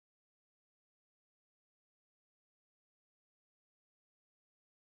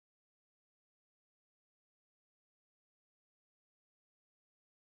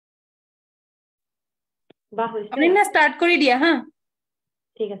বা হৈছে আপুনি না স্টাৰ্ট কৰি দিয়া হা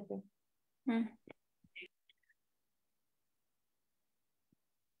ঠিক আছে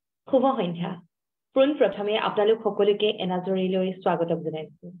শুভ সন্ধ্যা পুন প্ৰথমে আপোনালোক সকলোকে এনাজৰীলৈ স্বাগতম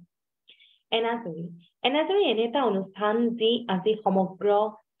জনাইছো এনাজৰী এনে এটা অনুষ্ঠান যি আজি সমগ্ৰ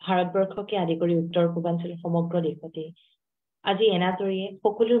ভাৰতবৰ্ষকে আদি কৰি উত্তৰ পূৰ্বাঞ্চলৰ সমগ্ৰ দেশতে আজি এনাজৰীয়ে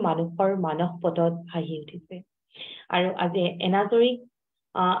সকলো মানুহৰ মানস পটত ভাহি উঠিছে আৰু আজি এনাজৰীক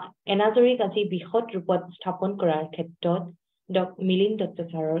আজি বৃহৎ ৰূপত স্থাপন কৰাৰ ক্ষেত্ৰত মিলিন্দ দত্ত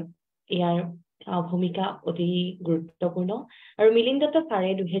ছাৰৰ ইয়াৰ ভূমিকা অতি গুৰুত্বপূৰ্ণ আৰু মিলিন্দ দত্ত ছাৰে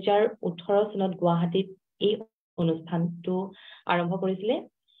 2018 চনত গুৱাহাটীত এই অনুষ্ঠানটো আৰম্ভ কৰিছিলে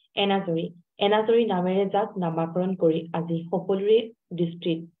এনাজৰী নামেৰে যাক নামাকৰণ কৰি আজি সকলোৰে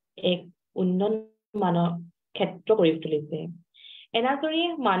দৃষ্টিত এক উন্নত মানৰ ক্ষেত্ৰ কৰি তুলিছে এনাজৰীয়ে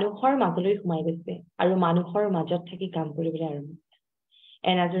মানুহৰ মাজলৈ সোমাই গৈছে আৰু মানুহৰ মাজত থাকি কাম কৰিবলৈ আৰম্ভ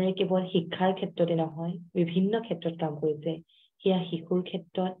এনাজৰীয়ে কেৱল শিক্ষাৰ ক্ষেত্ৰতে নহয় বিভিন্ন ক্ষেত্ৰত কাম কৰিছে সেয়া শিশুৰ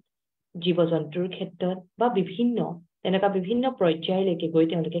ক্ষেত্ৰত জীৱ-জন্তুৰ ক্ষেত্ৰত বা বিভিন্ন পৰ্যায়লৈকে গৈ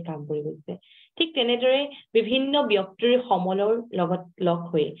তেওঁলোকে কাম কৰি গৈছে ঠিক তেনেদৰে বিভিন্ন ব্যক্তিৰ সমলৰ লগত লগ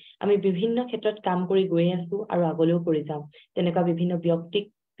হৈ আমি বিভিন্ন ক্ষেত্ৰত কাম কৰি গৈ আছো আৰু আগলৈও কৰি যাম তেনেকুৱা বিভিন্ন ব্যক্তিক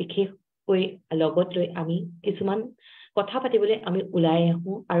বিশেষকৈ লগত লৈ আমি কিছুমান কথা পাতিবলৈ আমি ওলাই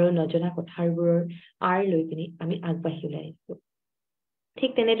আহো আৰু নজনা কথাবোৰৰ আৰ লৈ কিনে আমি আগবাঢ়ি ওলাই আহিছো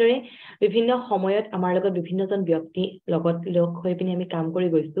ঠিক তেনেদৰে বিভিন্ন সময়ত আমাৰ লগত বিভিন্নজন ব্যক্তি লগত লগ হৈ পিনে আমি কাম কৰি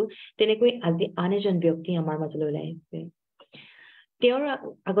গৈছো তেনেকৈ আজি আন এজন ব্যক্তি আমাৰ মাজলৈ ওলাই আহিছে তেওঁৰ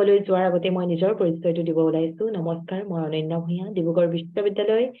আগলৈ যোৱাৰ আগতে মই নিজৰ পৰিচয়টো দিব ওলাইছো নমস্কাৰ মই অনন্য ভূঞা ডিব্ৰুগড়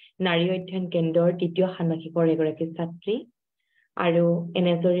বিশ্ববিদ্যালয় নাৰী অধ্যয়ন কেন্দ্ৰৰ তৃতীয় ষান্মাসিকৰ এগৰাকী ছাত্ৰী আৰু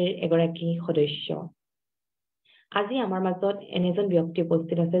এনাজৰীৰ এগৰাকী সদস্য আজি আমাৰ মাজত এনেজন ব্যক্তি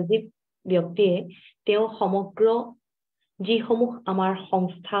উপস্থিত আছে যি ব্যক্তিয়ে তেওঁ সমগ্ৰ যিসমূহ আমাৰ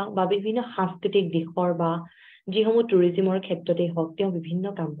সংস্থা বা বিভিন্ন সাংস্কৃতিক দিশৰ বা যিসমূহ টুৰিজিমৰ ক্ষেত্ৰতে হওক তেওঁ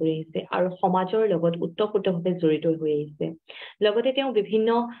বিভিন্ন কাম কৰি আহিছে আৰু সমাজৰ লগত ওতঃপ্ৰোতভাৱে জড়িত হৈ আহিছে লগতে তেওঁ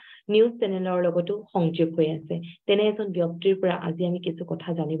বিভিন্ন নিউজ চেনেলৰ লগতো সংযোগ হৈ আছে তেনে এজন ব্যক্তিৰ পৰা আজি আমি কিছু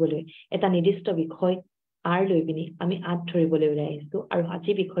কথা জানিবলৈ এটা নিৰ্দিষ্ট বিষয় আৰ লৈ পিনি আমি আঁত ধৰিবলৈ ওলাই আহিছো আৰু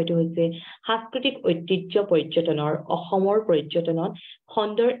আজি বিষয়টো হৈছে সাংস্কৃতিক ঐতিহ্য পৰ্যটনৰ অসমৰ পৰ্যটনত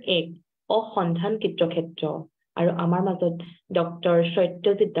খণ্ডৰ এক অসন্ধানকৃত ক্ষেত্ৰ আৰু আমাৰ মাজত ডক্টৰ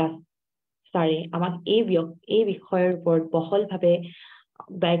সত্যজিৎ দাস ছাৰে আমাক এই বিষয়ৰ ওপৰত বহলভাৱে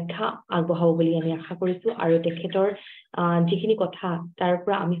ব্যাখ্যা আগবঢ়াব বুলি আমি আশা কৰিছো আৰু তেখেতৰ যিখিনি কথা তাৰ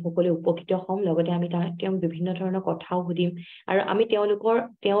পৰা আমি সকলো উপকৃত হ'ম লগতে আমি তেওঁ বিভিন্ন ধৰণৰ কথাও সুধিম আৰু আমি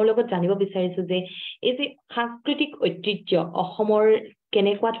তেওঁৰ লগত জানিব বিচাৰিছো যে এই যে সাংস্কৃতিক ঐতিহ্য অসমৰ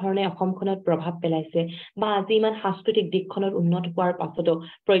কেনেকুৱা ধৰণে অসমখনত প্ৰভাৱ পেলাইছে বা আজি ইমান সাংস্কৃতিক দিশখনত উন্নত হোৱাৰ পাছতো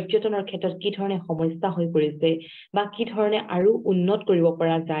পৰ্যটনৰ ক্ষেত্ৰত কি ধৰণে সমস্যা হৈ পৰিছে বা কি ধৰণে আৰু উন্নত কৰিব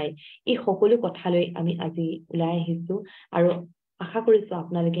পৰা যায় এই সকলো কথালৈ আমি আজি ওলাই আহিছো আৰু আশা কৰিছো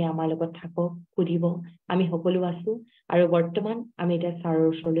আপোনালোকে আমাৰ লগত থাকক সুধিব আমি সকলো আছো আৰু বৰ্তমান আমি এটা ছাৰৰ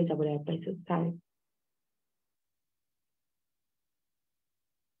ওচৰলৈ যাবলৈ আগবাঢ়িছো ছাৰ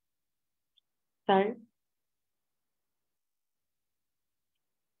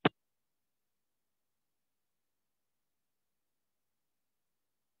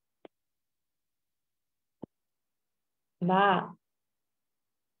বা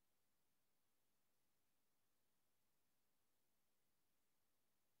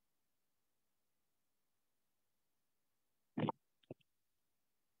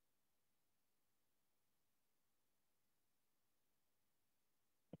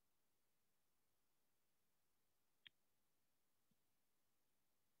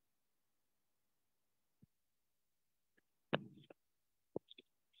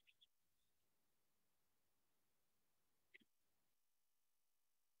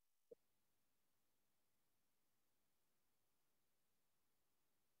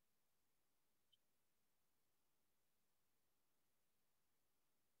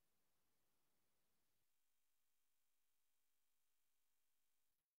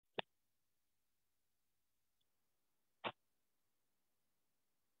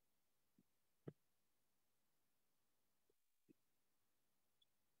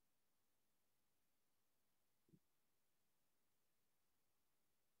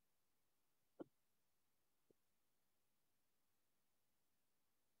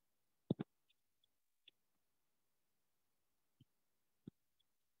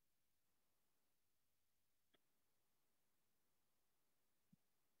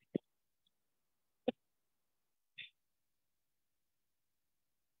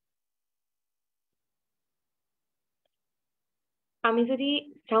আমি যদি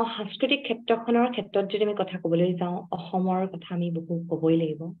চাওঁ সাংস্কৃতিক ক্ষেত্ৰখনৰ ক্ষেত্ৰত যদি আমি কথা ক'বলৈ যাওঁ অসমৰ কথা আমি বহু ক'বই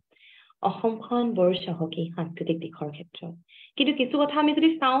লাগিব অসমখন বৰ চহকী সাংস্কৃতিক দিশৰ ক্ষেত্ৰত কিন্তু কিছু কথা আমি যদি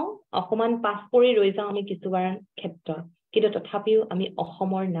চাওঁ অকমান পাছ পৰি ৰৈ যাওঁ আমি কিছুবাৰ ক্ষেত্ৰত কিন্তু তথাপিও আমি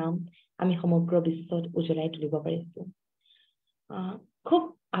অসমৰ নাম আমি সমগ্ৰ বিশ্বত উজ্বলাই তুলিব পাৰিছো খুব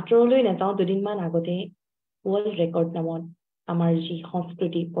আঁতৰলৈ নাযাওঁ দুদিনমান আগতে ৱৰ্ল্ড ৰেকৰ্ড নামত আমাৰ যি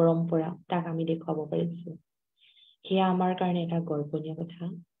সংস্কৃতি পৰম্পৰা তাক আমি দেখুৱাব পাৰিছো সেয়া আমাৰ কাৰণে এটা গৰ্বনীয় কথা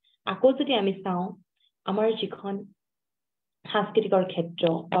আকৌ যদি আমি চাওঁ আমাৰ যিখন সাংস্কৃতিকৰ ক্ষেত্ৰ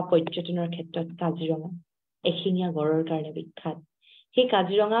বা পৰ্যটনৰ ক্ষেত্ৰত কাজিৰঙা এশিঙীয়া গড়ৰ কাৰণে বিখ্যাত সেই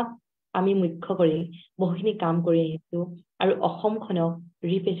কাজিৰঙাক আমি মুখ্য কৰি বহুখিনি কাম কৰি আহিছো আৰু অসমখনক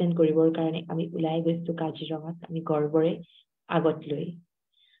ৰিপ্ৰেজেন্ট কৰিবৰ কাৰণে আমি ওলাই গৈছো কাজিৰঙাক আমি গৰ্বৰে আগত লৈ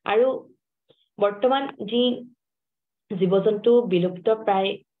আৰু বৰ্তমান যি জীৱ-জন্তু বিলুপ্ত প্ৰায়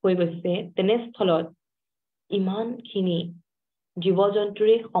হৈ গৈছে তেনেস্থলত ইমানখিনি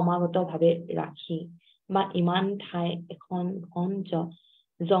জীৱ-জন্তুৰে সমাগতভাৱে ৰাখি বা ইমান ঠাই এখন ঘন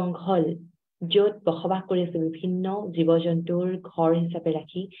জংঘল য'ত বসবাস কৰি আছে বিভিন্ন জীৱ-জন্তুৰ ঘৰ হিচাপে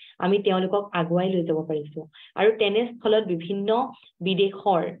ৰাখি আমি তেওঁলোকক আগুৱাই লৈ যাব পাৰিছো আৰু তেনেস্থলত বিভিন্ন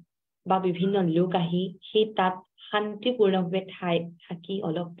বিদেশৰ বা বিভিন্ন লোক আহি সেই তাত শান্তিপূৰ্ণভাৱে ঠাই থাকি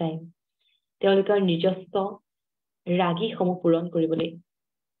অলপ টাইম তেওঁলোকৰ নিজস্ব ৰাগীসমূহ পূৰণ কৰিবলৈ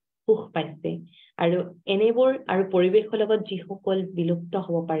সুখ পাইছে আৰু এনেবোৰ আৰু পৰিৱেশৰ লগত যিসকল বিলুপ্ত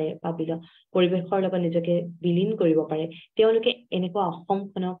হ'ব পাৰে বা পৰিৱেশৰ লগত নিজকে বিলীন কৰিব পাৰে তেওঁলোকে এনেকুৱা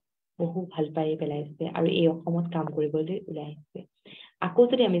অসমখনক বহু ভাল পাই পেলাইছে আৰু এই অসমত কাম কৰিবলৈ ওলাই আহিছে আকৌ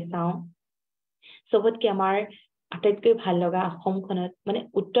যদি আমি চাওঁ সবতকে আমাৰ আটাইতকৈ ভাল লগা অসমখনত মানে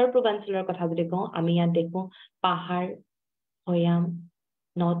উত্তৰ পূৰ্বাঞ্চলৰ কথা যদি কওঁ আমি ইয়াত দেখো পাহাৰ ভৈয়াম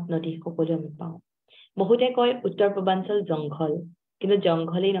নদ নদী সকলো আমি পাওঁ বহুতে কয় উত্তৰ পূৰ্বাঞ্চল জংঘল কিন্তু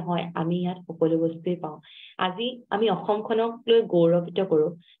জংঘলেই নহয় আমি ইয়াত সকলো বস্তুৱে পাওঁ আজি আমি অসমখনক লৈ গৌৰৱিত কৰো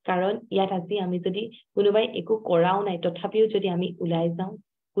কাৰণ ইয়াত আজি আমি যদি কোনোবাই একো কৰাও নাই তথাপিও যদি আমি ওলাই যাওঁ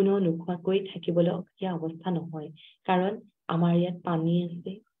কোনো নোখোৱাকৈ থাকিবলগীয়া অৱস্থা নহয় কাৰণ আমাৰ ইয়াত পানী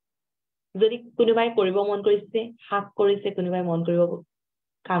আছে যদি কোনোবাই কৰিব মন কৰিছে শাক কৰিছে কোনোবাই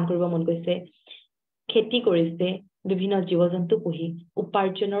কাম কৰিব মন কৰিছে খেতি কৰিছে বিভিন্ন জীৱ-জন্তু পুহি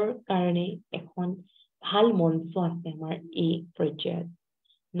উপাৰ্জনৰ কাৰণে এখন ভাল মঞ্চ আছে আমাৰ এই পৰ্যায়ত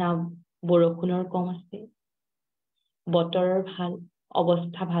না বৰষুণৰ কম আছে বতৰৰ ভাল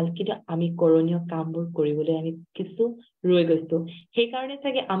অৱস্থা ভাল কিন্তু আমি কৰণীয় কামবোৰ কৰিবলৈ আমি কিছু ৰৈ গৈছো সেইকাৰণে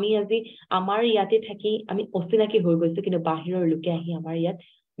চাগে আমি আজি আমাৰ ইয়াতে থাকি আমি অচিনাকি হৈ গৈছো কিন্তু বাহিৰৰ লোকে আহি আমাৰ ইয়াত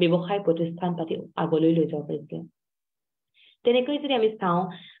ব্যৱসায় প্ৰতিষ্ঠান পাতি আগলৈ লৈ যাব পাৰিছে তেনেকৈ যদি আমি চাওঁ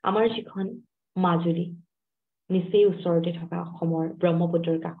আমাৰ যিখন মাজুলী নিচেই ওচৰতে থকা অসমৰ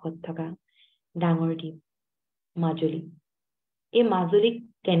ব্ৰহ্মপুত্ৰৰ কাষত থকা ডাঙৰ দ্বীপ মাজুলী এই মাজুলীক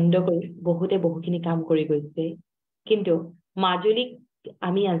কেন্দ্ৰ কৰি বহুখিনি কাম কৰি গৈছে কিন্তু মাজুলীক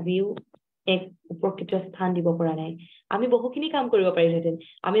আমি আজিও এক উপকৃত স্থান দিব পৰা নাই আমি বহুখিনি কাম কৰিব পাৰিলোহেঁতেন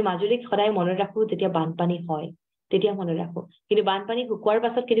আমি মাজুলীক সদায় মনত ৰাখো যেতিয়া বানপানী হয় তেতিয়া মনত ৰাখো কিন্তু বানপানী শুকোৱাৰ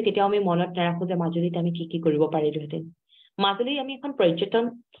পাছত কিন্তু কেতিয়াও আমি মনত নাৰাখো যে মাজুলীত আমি কি কৰিব পাৰিলোহেঁতেন মাজুলী আমি এখন পৰ্যটন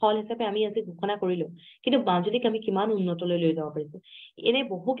স্থল হিচাপে আমি আজি ঘোষণা কৰিলো কিন্তু মাজুলীক আমি কিমান উন্নতলৈ লৈ যাব পাৰিছো এনে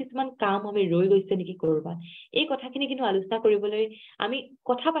বহু কিছুমান কাম আমি ৰৈ গৈছে নেকি কৰবাত এই কথাখিনি কিন্তু আলোচনা কৰিবলৈ আমি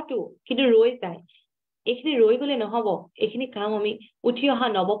কথা পাতো কিন্তু ৰৈ যায় এইখিনি ৰৈ গলে নহব এইখিনি কাম আমি উঠি অহা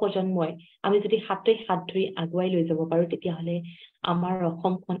নৱপ্ৰজন্মই আমি যদি হাতে হাত ধৰি আগুৱাই লৈ যাব পাৰো তেতিয়াহলে আমাৰ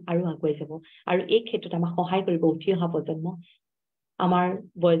অসমখন আৰু আগুৱাই যাব আৰু এই ক্ষেত্ৰত আমাক সহায় কৰিব উঠি অহা প্ৰজন্ম আমাৰ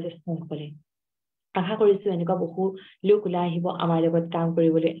বয়োজ্যেষ্ঠসকলে আশা কৰিছো এনেকুৱা বহু লোক ওলাই আহিব আমাৰ লগত কাম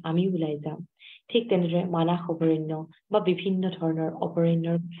কৰিবলৈ আমি ওলাই যাম ঠিক তেনেদৰে মানাহ অভয়াৰণ্য বা বিভিন্ন ধৰণৰ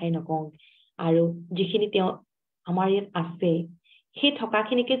অভয়াৰণ্যৰ কথাই নকওঁ আৰু যিখিনি তেওঁ আমাৰ ইয়াত আছে সেই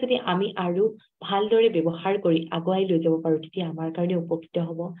থকাখিনিকে যদি আমি আৰু ভালদৰে ব্যৱহাৰ কৰি আগুৱাই লৈ যাব পাৰো তেতিয়া আমাৰ কাৰণে উপকৃত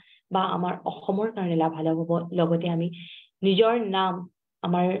হ'ব বা আমাৰ অসমৰ কাৰণে লাভালাভ হ'ব লগতে আমি নিজৰ নাম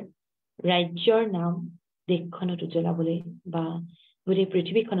আমাৰ ৰাজ্যৰ নাম দেশখনত উজ্বলাবলৈ বা গোটেই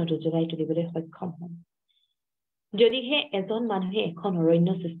পৃথিৱীখনত উজ্বলাই তুলিবলৈ সক্ষম হ'ম যদিহে এজন মানুহে এখন অৰণ্য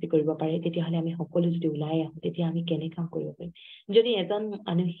সৃষ্টি কৰিব পাৰে তেতিয়াহ'লে আমি সকলো যদি ওলাই আহো তেতিয়া আমি কেনে কাম কৰিব পাৰিম যদি এজন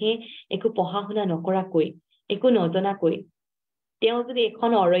মানুহে একো পঢ়া শুনা নকৰাকৈ একো নজনাকৈ তেওঁ যদি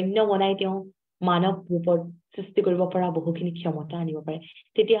এখন অৰণ্য বনাই তেওঁ মানৱ ৰূপত সৃষ্টি কৰিব পৰা বহুখিনি ক্ষমতা আনিব পাৰে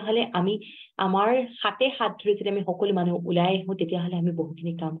তেতিয়াহ'লে আমি আমাৰ হাতে হাত ধৰি যদি আমি সকলো মানুহ ওলাই আহো তেতিয়াহ'লে আমি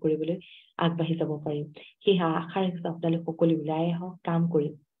বহুখিনি কাম কৰিবলৈ আগবাঢ়ি যাব পাৰিম সেই আশা ৰাখিছো আপোনালোক সকলো ওলাই আহক কাম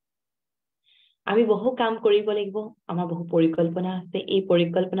কৰিম আমি বহু কাম কৰিব লাগিব আমাৰ বহু পৰিকল্পনা আছে এই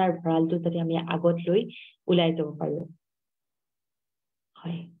পৰিকল্পনাৰ ভঁৰালটো যাতে আমি আগত লৈ ওলাই যাব পাৰো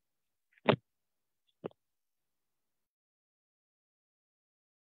হয়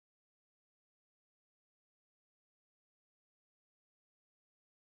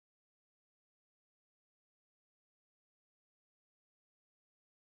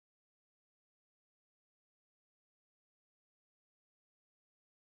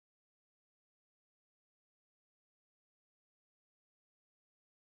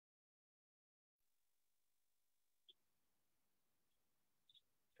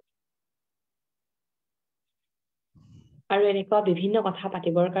আৰু এনেকুৱা বিভিন্ন কথা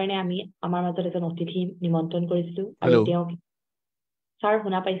পাতিবৰ কাৰণে আমি আমাৰ মাজত এজন অতিথি নিমন্ত্ৰণ কৰিছিলো আৰু Hello. তেওঁ স্যাৰ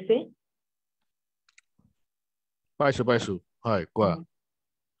শুনা পাইছে পাইছো হয় কোৱা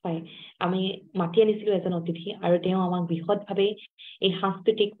হয় আমি মাতি আনিছিলো এজন অতিথি আৰু তেওঁ আমাক বিশদভাৱে এই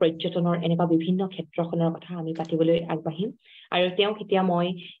সাংস্কৃতিক পৰ্যটনৰ এনেকুৱা বিভিন্ন ক্ষেত্ৰখনৰ কথা আমি পাতিবলৈ আগবাঢ়িম আৰু তেওঁ কেতিয়া মই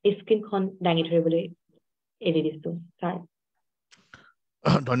স্ক্ৰীনখন দাঙি ধৰিবলৈ এৰি দিছো স্যাৰ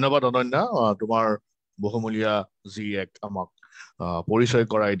ধন্যবাদ অনন্যা তোমাৰ বহুমূলীয়া যি এক আমাক পৰিচয়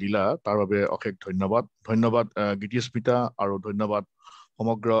কৰাই দিলা তাৰ বাবে অশেষ ধন্যবাদ গীতিস্মিতা আৰু ধন্যবাদ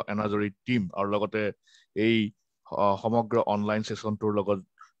সমগ্ৰ এনাজৰী টিম আৰু লগতে এই সমগ্ৰ অনলাইন সেশনটোৰ লগত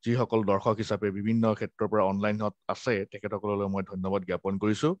যিসকল দৰ্শক হিচাপে বিভিন্ন ক্ষেত্ৰৰ পৰা অনলাইনত আছে তেখেতসকললৈ মই ধন্যবাদ জ্ঞাপন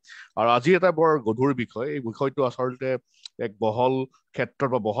কৰিছো আৰু আজি এটা বৰ গধুৰ বিষয় এই বিষয়টো আচলতে এক বহল ক্ষেত্ৰত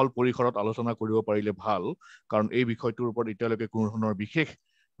বা বহল পৰিসৰত আলোচনা কৰিব পাৰিলে ভাল কাৰণ এই বিষয়টোৰ ওপৰত এতিয়ালৈকে কোনো ধৰণৰ বিশেষ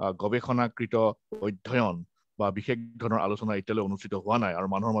গৱেষণাকৃত অধ্যয়ন বা বিশেষ ধৰণৰ আলোচনা এতিয়ালৈ অনুষ্ঠিত হোৱা নাই আৰু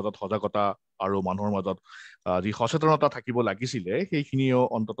মানুহৰ মাজত সজাগতা আৰু মানুহৰ মাজত যি সচেতনতা থাকিব লাগিছিলে সেইখিনিও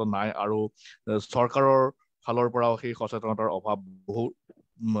অন্তত নাই আৰু চৰকাৰৰ ফালৰ পৰাও সেই সচেতনতাৰ অভাৱ বহুত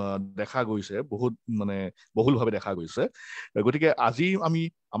দেখা গৈছে বহুত মানে বহুলভাৱে দেখা গৈছে গতিকে আজি আমি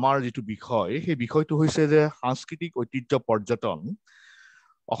আমাৰ যিটো বিষয় সেই বিষয়টো হৈছে যে সাংস্কৃতিক ঐতিহ্য পৰ্যটন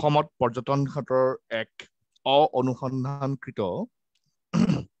অসমত পৰ্যটন খাতৰ এক অনুসন্ধানকৃত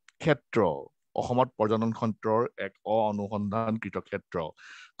ক্ষেত্ৰ অসমত পৰ্যটন খণ্ডৰ এক অনুসন্ধানকৃত ক্ষেত্ৰ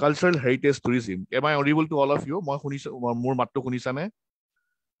cultural heritage tourism M I audible to all of U মই শুনিছো মোৰ মাতটো শুনিছানে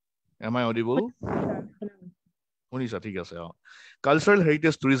এম আই অডিবল শুনিছা ঠিক আছে cultural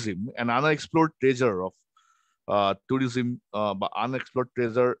heritage tourism N unexplored treasure of tourism বা unexplored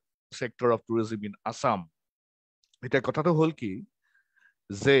treasure sector of tourism in Assam এতিয়া কথাটো হ'ল কি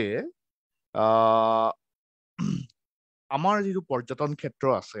যে আমাৰ যিটো পৰ্যটন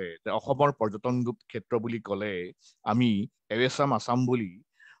ক্ষেত্ৰ আছে অসমৰ পৰ্যটন ক্ষেত্ৰ বুলি ক'লে আমি এৱেছাম আছাম বুলি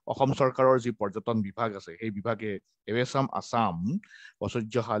অসম চৰকাৰৰ যি পৰ্যটন বিভাগ আছে সেই বিভাগে এৱেছাম আছাম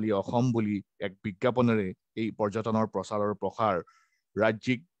ঐশ্বৰ্যশালী অসম বুলি এক বিজ্ঞাপনেৰে এই পৰ্যটনৰ প্ৰচাৰৰ প্ৰসাৰ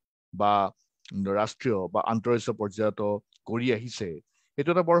ৰাজ্যিক বা ৰাষ্ট্ৰীয় বা আন্তঃৰাষ্ট্ৰীয় পৰ্যায়ত কৰি আহিছে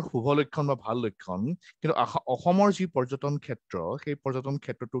এইটো এটা বৰ শুভ লক্ষণ বা ভাল লক্ষণ কিন্তু অসমৰ যি পৰ্যটন ক্ষেত্ৰ সেই পৰ্যটন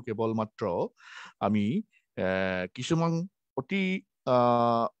ক্ষেত্ৰটো কেৱল মাত্ৰ আমি কিছুমান অতি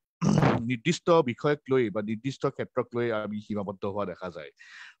নিৰ্দিষ্ট বিষয়ক লৈ বা নিৰ্দিষ্ট ক্ষেত্ৰক লৈ আমি সীমাবদ্ধ হোৱা দেখা যায়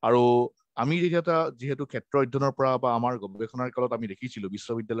আৰু আমি যিহেতু ক্ষেত্ৰ অধ্যয়নৰ পৰা বা আমাৰ গৱেষণাৰ কালত আমি দেখিছিলো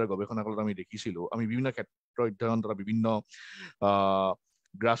বিশ্ববিদ্যালয়ৰ গৱেষণাৰ কালত আমি দেখিছিলো আমি বিভিন্ন ক্ষেত্ৰ অধ্যয়ন তথা বিভিন্ন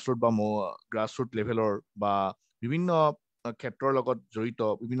গ্ৰাছৰুট লেভেলৰ বা বিভিন্ন ক্ষেত্ৰৰ লগত জড়িত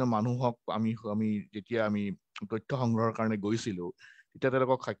বিভিন্ন মানুহক আমি যেতিয়া আমি তথ্য সংগ্ৰহৰ কাৰণে গৈছিলো তেতিয়া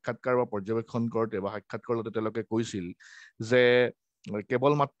তেওঁলোকক সাক্ষাৎকাৰ বা পৰ্যবেক্ষণ কৰোঁতে বা সাক্ষাৎকাৰতে তেওঁলোকে কৈছিল যে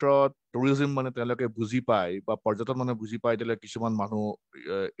কেৱল মাত্ৰ টুৰিজিম মানে তেওঁলোকে বুজি পায় বা পৰ্যটন মানে বুজি পায় তেওঁলোকে কিছুমান মানুহ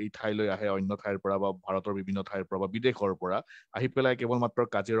এই ঠাইলৈ আহে অন্য ঠাইৰ পৰা বা ভাৰতৰ বিভিন্ন ঠাইৰ পৰা বা বিদেশৰ পৰা আহি পেলাই কেৱল মাত্ৰ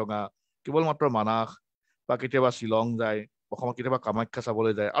কাজিৰঙা কেৱল মাত্ৰ মানাস বা কেতিয়াবা শ্বিলং যায় অসমত কেতিয়াবা কামাখ্যা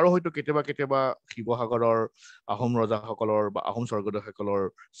চাবলৈ যায় আৰু হয়তো কেতিয়াবা শিৱসাগৰৰ আহোম ৰজাসকলৰ বা আহোম স্বৰ্গদেউসকলৰ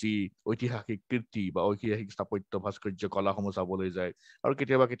যি ঐতিহাসিক কীৰ্তি বা ঐতিহাসিক স্থাপত্য ভাস্কৰ্য কলাসমূহ চাবলৈ যায় আৰু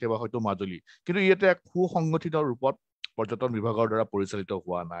কেতিয়াবা হয়তো মাজুলী কিন্তু ইয়াতে এক সুসংগঠিত ৰূপত পৰ্যটন বিভাগৰ দ্বাৰা পৰিচালিত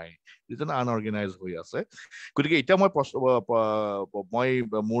হোৱা নাই যিজনে আনঅৰ্গেনাইজ হৈ আছে গতিকে এতিয়া মই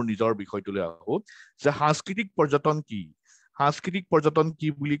মোৰ নিজৰ বিষয়টোলৈ আহো যে সাংস্কৃতিক পৰ্যটন কি সাংস্কৃতিক পৰ্যটন কি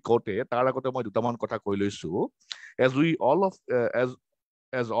বুলি কওঁতে তাৰ আগতে মই দুটামান কথা কৈ লৈছো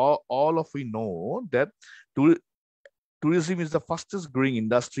as all of we know that tourism is the fastest growing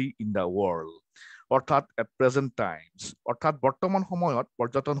industry in the world অৰ্থাৎ at present times অৰ্থাৎ বৰ্তমান সময়ত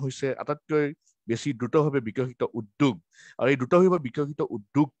পৰ্যটন হৈছে আটাইতকৈ বেছি দ্ৰুতভাৱে বিকশিত উদ্যোগ আৰু এই দ্ৰুতভাৱে বিকশিত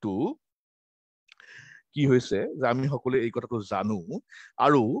উদ্যোগটো কি হৈছে যে আমি সকলোৱে এই কথাটো জানো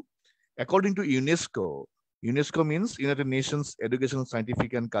আৰু according to UNESCO means United Nations Education,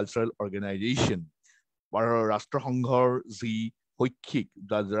 Scientific and Cultural Organization ৰাষ্ট্ৰসংঘৰ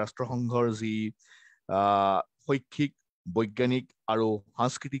যি শৈক্ষিক বৈজ্ঞানিক আৰু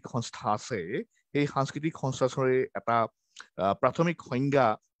সাংস্কৃতিক সংস্থা আছে এই সাংস্কৃতিক সংস্থাৰে এটা প্ৰাথমিক সংজ্ঞা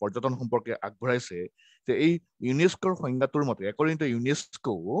পৰ্যটন সম্পৰ্কে আগবঢ়াইছে যে এই ইউনেস্কোৰ সংজ্ঞাটোৰ মতে according to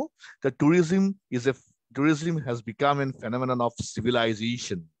UNESCO the tourism has become a phenomenon of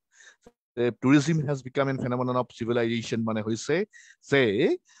civilization tourism has become a phenomenon of civilization মানে হৈছে যে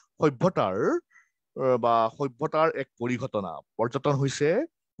সভ্যতাৰ এক পৰিঘটনা পৰ্যটন হৈছে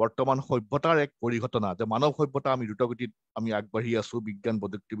বৰ্তমান সভ্যতাৰ এক পৰিঘটনা যে মানৱ সভ্যতা আমি দ্ৰুতগতিত আমি আগবাঢ়ি আছো বিজ্ঞান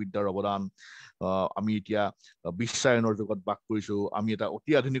প্ৰযুক্তিবিদ্যাৰ অৱদান আমি এতিয়া বিশ্বায়নৰ যুগত বাস কৰিছো আমি এটা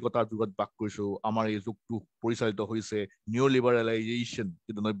অতি আধুনিকতাৰ যুগত বাস কৰিছো আমাৰ এই যুগটো পৰিচালিত হৈছে নিউ লিবাৰেলাইজেশ্যন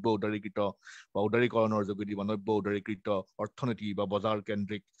যিটো নব্য উদাৰীকৃত বা উদাৰীকৰণৰ যোগেদি বা নব্য উদাৰীকৃত অৰ্থনীতি বা বজাৰ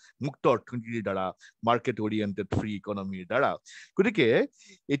কেন্দ্ৰিক মুক্ত অৰ্থনীতিৰ দ্বাৰা মাৰ্কেট অৰিয়েণ্টেড ফ্ৰী ইকনমিৰ দ্বাৰা গতিকে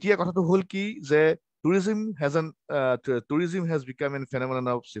এতিয়া কথাটো হ'ল কি যে tourism has become a phenomenon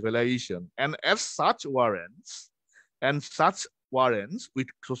of civilization and as such warrants with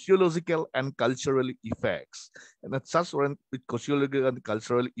sociological and cultural effects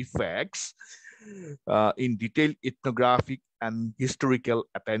in detailed ethnographic and historical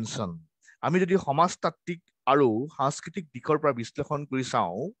attention আমি যদি সমাজতাত্ত্বিক আৰু সাংস্কৃতিক দিশৰ পৰা বিশ্লেষণ কৰি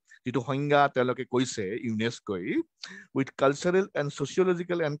চাওঁ যেটো সংজ্ঞা তেওঁলোকে কৈছে ইউনেস্কোই with cultural and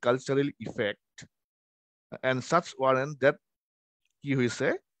sociological and cultural effect and such warrant that কি হৈছে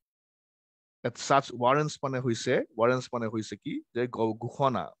at such warrants মানে হৈছে কি যে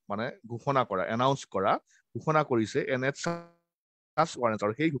ঘোষণা কৰা announce কৰা ঘোষণা কৰিছে and at such warrants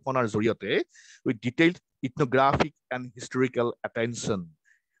আৰু সেই ঘোষণাৰ জৰিয়তে with detailed ethnographic and historical attention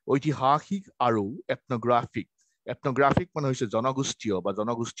ঐতিহাসিক আৰু ethnographic মানে হৈছে জনগোষ্ঠীয় বা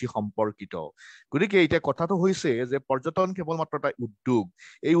জনগোষ্ঠী সম্পৰ্কিত গতিকে এতিয়া কথাটো হৈছে যে পৰ্যটন কেৱল মাত্ৰ এটা উদ্যোগ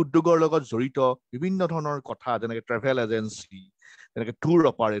এই উদ্যোগৰ লগত জড়িত বিভিন্ন ধৰণৰ কথা যেনেকৈ ট্ৰেভেল এজেন্সি যেনেকৈ টুৰ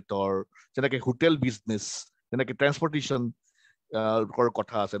অপাৰেটৰ যেনেকৈ হোটেল বিজনেছ যেনেকৈ ট্ৰান্সপৰ্টেশ্যন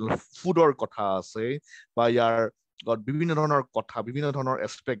কথা আছে ফুডৰ কথা আছে বা ইয়াৰ বিভিন্ন ধৰণৰ কথা বিভিন্ন ধৰণৰ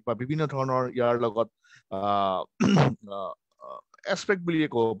এছপেক্ট বা বিভিন্ন ধৰণৰ ইয়াৰ লগত এছপেক্ট বুলিয়ে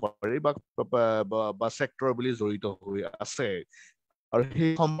ক'ব পাৰি বা সেক্টৰ বুলি জড়িত হৈ আছে আৰু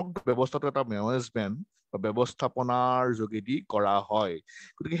সেই সমগ্ৰ ব্যৱস্থাটো এটা মেনেজমেণ্ট বা ব্যৱস্থাপনাৰ যোগেদি কৰা হয়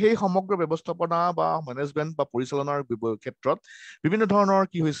গতিকে সেই সমগ্ৰ ব্যৱস্থাপনা বা মেনেজমেণ্ট বা পৰিচালনাৰ ক্ষেত্ৰত বিভিন্ন ধৰণৰ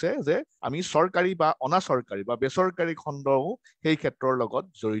কি হৈছে যে আমি চৰকাৰী বা অনাচৰকাৰী বা বেচৰকাৰী খণ্ডও সেই ক্ষেত্ৰৰ লগত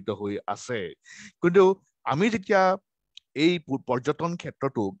জড়িত হৈ আছে কিন্তু আমি যেতিয়া এই পৰ্যটন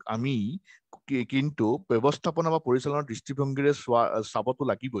ক্ষেত্ৰটোক আমি কিন্তু ব্যৱস্থাপনা বা পৰিচালনাৰ দৃষ্টিভংগীৰে চাবতো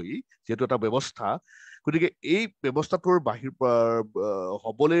লাগিবই যেহেতু এটা ব্যৱস্থা গতিকে এই ব্যৱস্থাটোৰ বাহিৰ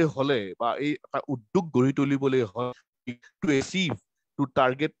হ'বলৈ হলে বা এই এটা উদ্যোগ গঢ়ি তুলিবলৈ হয় to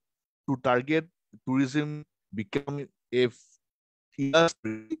target tourism become a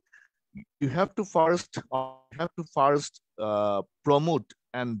industry you have to first promote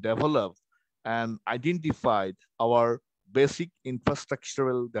and develop and identify our basic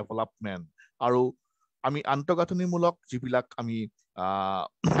infrastructural development আৰু আমি আন্তঃগাঁথনিমূলক যিবিলাক আমি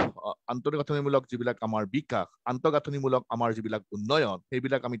আন্তঃগাঁথনিমূলক যিবিলাক আমাৰ বিকাশ আন্তঃগাঁথনিমূলক আমাৰ যিবিলাক উন্নয়ন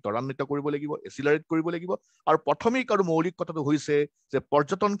সেইবিলাক আমি ত্বৰান্বিত কৰিব লাগিব এচিলাৰেট কৰিব লাগিব আৰু প্ৰাথমিক আৰু মৌলিক কথাটো হৈছে যে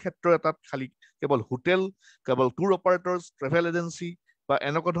পৰ্যটন ক্ষেত্ৰ এটাত খালি কেৱল হোটেল কেৱল টুৰ অপাৰেটৰ্ছ ট্ৰেভেল এজেন্সি বা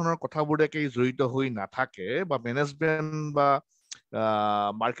এনেকুৱা ধৰণৰ কথাবোৰকে জড়িত হৈ নাথাকে বা মেনেজমেণ্ট বা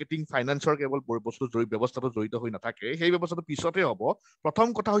মাৰ্কেটিং ফাইনেন্সৰ কেৱল ব্যৱস্থাটো জড়িত হৈ নাথাকে সেই ব্যৱস্থাটো পিছতে হ'ব প্ৰথম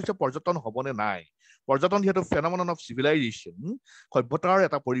কথা হৈছে পৰ্যটন হ'বনে নাই পৰ্যটন যিহেতু ফেনমেনন অফ চিভিলাইজেশ্যন সভ্যতাৰ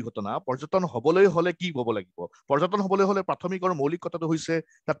এটা পৰিঘটনা পৰ্যটন হ'বলৈ হলে কি হ'ব লাগিব পৰ্যটন হ'বলৈ হলে প্ৰাথমিক আৰু মৌলিক কথাটো হৈছে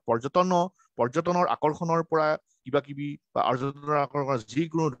তাত পৰ্যটনৰ আকৰ্ষণৰ পৰা কিবা কিবি বা আকৰ্ষণৰ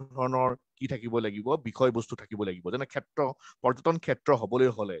যিকোনো ধৰণৰ কি থাকিব লাগিব বিষয়বস্তু থাকিব লাগিব যেনে পৰ্যটন ক্ষেত্ৰ হ'বলৈ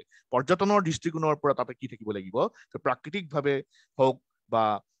হলে পৰ্যটনৰ দৃষ্টিকোণৰ পৰা তাতে কি থাকিব লাগিব প্ৰাকৃতিকভাৱে হওক বা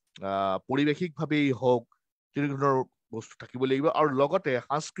পৰিৱেশিকভাৱেই হওক তেনেধৰণৰ বস্তু থাকিব লাগিব আৰু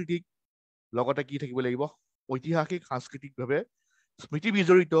লগতে কি থাকিব লাগিব ঐতিহাসিক সাংস্কৃতিকভাৱে স্মৃতি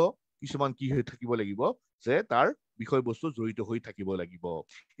বিজড়িত কিছুমান কি হৈ থাকিব লাগিব যে তাৰ বিষয়বস্তু জড়িত হৈ থাকিব লাগিব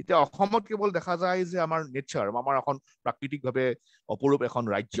এতিয়া অসমত কেৱল দেখা যায় যে আমাৰ নেচাৰ আমাৰ এখন প্ৰাকৃতিকভাৱে অপৰূপ এখন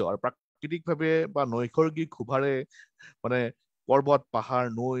ৰাজ্য আৰু প্ৰাকৃতিকভাৱে বা নৈসৰ্গিক শোভাৰে মানে পৰ্বত পাহাৰ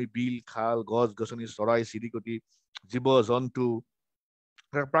নৈ বিল খাল গছ গছনি চৰাই চিৰিকটি জীৱ জন্তু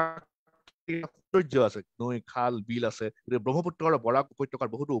সৌন্দৰ্য আছে নৈ খাল বিল আছে ব্ৰহ্মপুত্ৰ আৰু বৰাক উপত্যকাৰ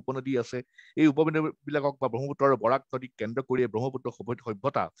বহুতো উপনদী আছে এই উপনদীবিলাকক বা ব্ৰহ্মপুত্ৰ আৰু বৰাক নদীক কেন্দ্ৰ কৰি ব্ৰহ্মপুত্ৰ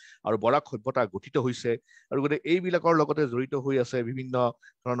সভ্যতা আৰু বৰাক সভ্যতা গঠিত হৈছে আৰু গতিকে এইবিলাকৰ লগতে জড়িত হৈ আছে বিভিন্ন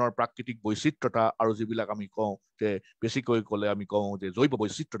ধৰণৰ প্ৰাকৃতিক বৈচিত্ৰতা আৰু যিবিলাক আমি কওঁ যে বেছিকৈ ক'লে আমি কওঁ যে জৈৱ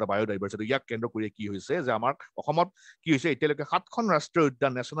বৈচিত্ৰতা বায়'ডাইভাৰ্চিটি ইয়াক কেন্দ্ৰ কৰি কি হৈছে যে আমাৰ অসমত কি হৈছে এতিয়ালৈকে 7খন ৰাষ্ট্ৰীয়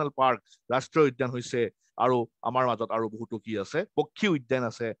উদ্যান নেশ্যনেল পাৰ্ক ৰাষ্ট্ৰীয় উদ্যান হৈছে আৰু আমাৰ মাজত আৰু বহুতো কি আছে পক্ষী উদ্যান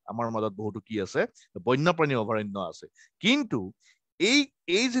আছে আমাৰ মাজত বহুতো কি আছে বন্যপ্ৰাণী অভয়াৰণ্য আছে কিন্তু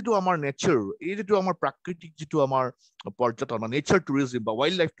এই যিটো আমাৰ নেচাৰ এই যিটো আমাৰ প্ৰাকৃতিক যিটো আমাৰ পৰ্যটন বা নেচাৰ টুৰিজিম বা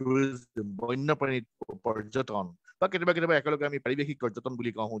ৱাইল্ড লাইফ টুৰিজিম বন্যপ্ৰাণী পৰ্যটন বা কেতিয়াবা একেলগে আমি পাৰিৱেশিক পৰ্যটন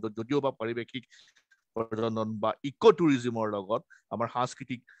বুলি কওঁ যদিও বা পাৰিৱেশিক পৰ্যটন বা ইক' টুৰিজিমৰ লগত আমাৰ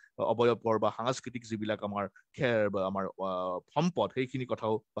সাংস্কৃতিক অবয়বৰ বা সাংস্কৃতিক যিবিলাক আমাৰ খেৰ বা আমাৰ সম্পদ সেইখিনি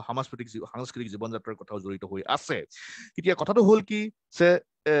কথাও বা সাংস্কৃতিক জীৱনযাত্ৰাৰ কথাও জড়িত হৈ আছে এতিয়া কথাটো হ'ল কি যে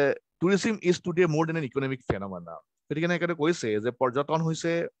tourism is today more than an economic phenomena গতিকে একেবাৰে কৈছে যে পৰ্যটন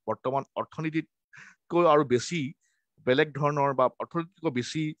হৈছে বৰ্তমান অৰ্থনীতিতকৈ আৰু বেছি বেলেগ ধৰণৰ বা অৰ্থনীতিতকৈ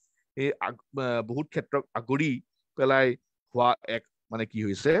বেছি বহুত ক্ষেত্ৰত আগৰি পেলাই হোৱা এক মানে কি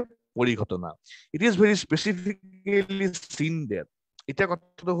হৈছে পৰিঘটনা ইট ইজ ভেৰি স্পেচিফিকেলি চিন ডেট এতিয়া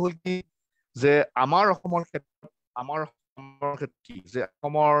কথাটো হ'ল কি যে আমাৰ অসমৰ ক্ষেত্ৰত কি যে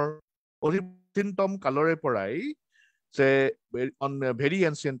অসমৰ অধিকতম কালৰে পৰাই যে on very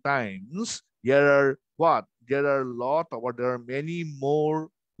ancient times there are many more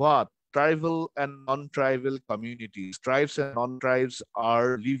tribal and non-tribal communities. Tribes and non-tribes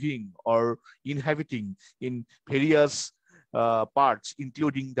are living or inhabiting in various parts,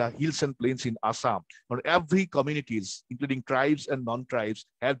 including the hills and plains in Assam. Or every communities, including tribes and non-tribes,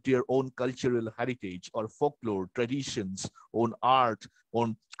 have their own cultural heritage or folklore, traditions, own art,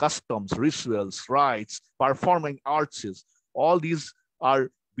 own customs, rituals, rites, performing arts. All these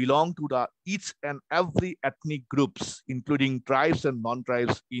belong to the each and every ethnic groups, including tribes and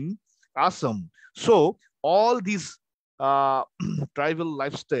non-tribes in Assam. So all these tribal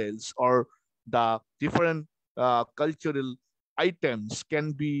lifestyles or the different cultural items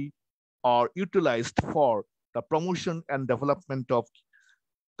can be utilized for the promotion and development of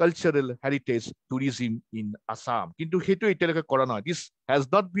cultural heritage tourism in Assam. Kintu hetu eteleke kora noy. This has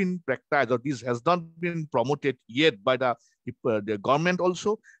not been practiced or this has not been promoted yet by the government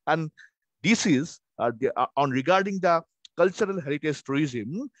also. And this is on regarding the cultural heritage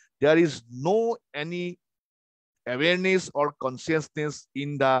tourism, there is no any awareness or consciousness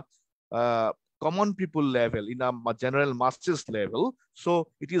in the common people level, in a general masses level. So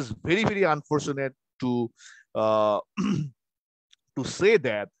it is very, very unfortunate to to say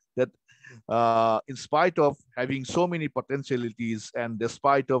that in spite of having so many potentialities and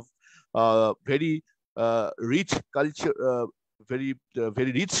despite of very rich culture, very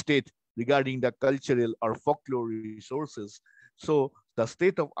rich state regarding the cultural or folklore resources, so the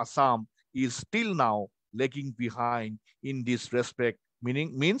state of Assam is still now lagging behind in this respect.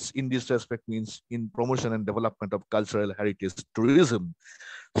 Means in promotion and development of cultural heritage tourism.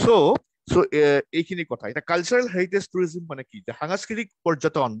 So এইখিনি কথা এটা cultural heritage tourism মানে কি যে সাংস্কৃতিক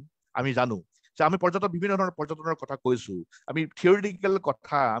পৰ্যটন আমি জানো যে আমি বিভিন্ন ধৰণৰ পৰ্যটনৰ কথা কৈছো আমি থিওৰিটিকেল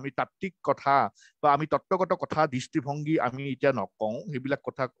কথা আমি তাত্ত্বিক কথা বা আমি তত্ত্বগত কথা দৃষ্টিভংগী আমি এতিয়া নকওঁ সেইবিলাক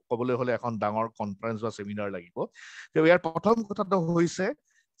কথা ক'বলৈ হলে এখন ডাঙৰ কনফাৰেন্স বা সেমিনাৰ লাগিব তো ইয়াৰ প্ৰথম কথাটো হৈছে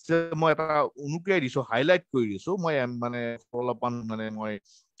যে মই এটা অনুক্ৰিয়াই দিছো হাইলাইট কৰি দিছো মই মানে অলপমান মানে মই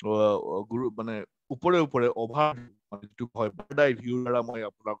গুৰু মানে উপৰে অভাৰ যিটো হয় বৰ্ডাই ভিউৰ দ্বাৰা মই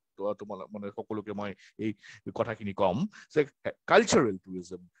আপোনাক তোমালোক মানে সকলোকে মই এই কথাখিনি কম যে কালচাৰেল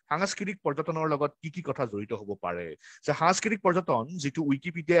টুৰিজম সাংস্কৃতিক পৰ্যটনৰ লগত কি কথা জড়িত হ'ব পাৰে যে সাংস্কৃতিক পৰ্যটন যিটো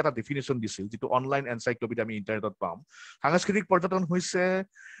উইকিপিডিয়া এটা ডেফিনেশ্যন দিছিল যিটো অনলাইন এনচাইক্লোপিডিয়া আমি ইণ্টাৰনেটত পাম সাংস্কৃতিক পৰ্যটন হৈছে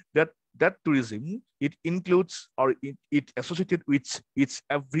that tourism it includes or it associated with its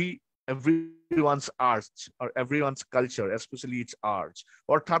everyone's art or everyone's culture, especially its art.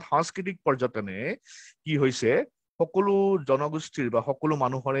 অৰ্থাৎ সাংস্কৃতিক পৰ্যটনে কি হৈছে সকলো জনগোষ্ঠীৰ বা সকলো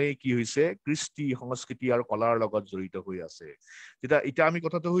মানুহৰে কি হৈছে কৃষ্টি সংস্কৃতি আৰু কলাৰ লগত জড়িত হৈ আছে যেটা এটা আমি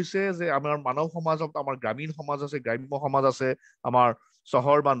কথাটো হৈছে যে আমাৰ মানৱ সমাজত আমাৰ গ্ৰামীণ সমাজ আছে গ্ৰাম্য সমাজ আছে আমাৰ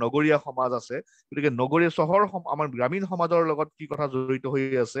চহৰ বা নগৰীয়া সমাজ আছে গতিকে নগৰীয়া চহৰ আমাৰ গ্ৰামীণ সমাজৰ লগত কি কথা জড়িত হৈ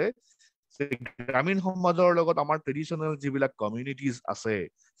আছে গ্ৰামীণ সমাজৰ লগত আমাৰ ট্ৰেডিশনেল যিবিলাক কমিউনিটিজ আছে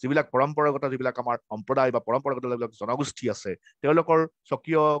যিবিলাক পৰম্পৰাগত যিবিলাক আমাৰ সম্প্ৰদায় বা পৰম্পৰাগত যিবিলাক জনগোষ্ঠী আছে তেওঁলোকৰ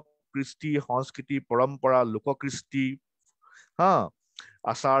স্বকীয় কৃষ্টি সংস্কৃতি পৰম্পৰা লোককৃষ্টি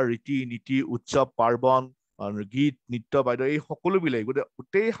আচাৰ ৰীতি নীতি উৎসৱ পাৰ্বণ গীত নৃত্য বাইদেউ এই সকলোবিলাক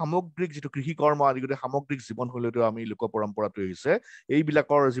গোটেই সামগ্ৰিক যিটো কৃষি কৰ্ম আদি গোটেই সামগ্ৰিক জীৱনশৈলীটো আমি লোক পৰম্পৰাটো হৈছে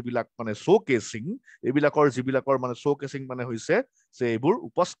এইবিলাকৰ যিবিলাক মানে শ্ব'কেচিং এইবিলাকৰ যিবিলাকৰ মানে শ্ব'কেচিং মানে হৈছে যে এইবোৰ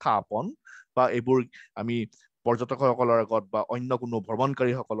উপস্থাপন বা এইবোৰ আমি পৰ্যটকসকলৰ আগত বা অন্য কোনো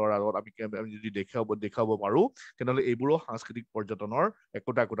ভ্ৰমণকাৰীসকলৰ আগত আমি যদি দেখাব পাৰো তেনেহ'লে এইবোৰো সাংস্কৃতিক পৰ্যটনৰ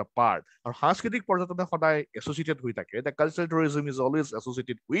একোটা পাৰ্ট আৰু সাংস্কৃতিক পৰ্যটনে সদায় এছ'চিয়েটেড হৈ থাকে the cultural tourism is always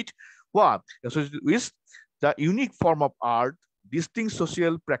associated with associated with the unique form of art distinct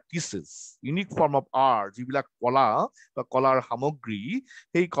social practices, unique form of art, যিবিলাক কলা বা কলাৰ সামগ্ৰী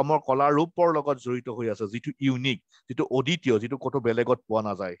সেই কলাৰ ৰূপৰ লগত জড়িত হৈ আছে যিটো ইউনিক যিটো অদ্বিতীয় যিটো কতো বেলেগত পোৱা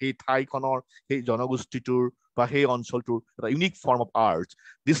নাযায় সেই ঠাইখনৰ সেই জনগোষ্ঠীটোৰ বা সেই অঞ্চলটোৰ এটা unique form of art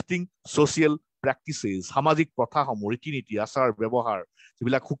ডিষ্টিংক্ট social practices সামাজিক প্ৰথাসমূহ ৰীতি নীতি আচাৰ ব্যৱহাৰ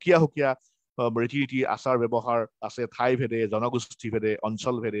যিবিলাক সুকীয়া ৰীতি আচাৰ ব্যৱহাৰ আছে ঠাই ভেদে জনগোষ্ঠী ভেদে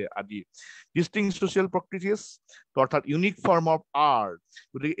অঞ্চল ভেদে আদি ডিষ্টিংক্ট ছ'চিয়েল প্ৰেক্টিচেছ অৰ্থাৎ ইউনিক ফৰ্ম অফ আৰ্ট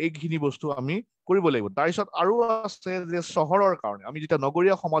গতিকে এইখিনি বস্তু আমি কৰিব লাগিব তাৰপিছত আৰু আছে যে চহৰৰ কাৰণে আমি যেতিয়া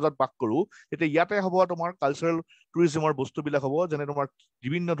নগৰীয়া সমাজত বাস কৰোঁ তেতিয়া ইয়াতে হ'ব তোমাৰ কালচাৰেল টুৰিজিমৰ বস্তুবিলাক হ'ব যেনে তোমাৰ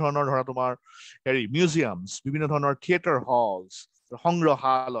বিভিন্ন ধৰণৰ ধৰা তোমাৰ মিউজিয়ামছ বিভিন্ন ধৰণৰ থিয়েটাৰ হলছ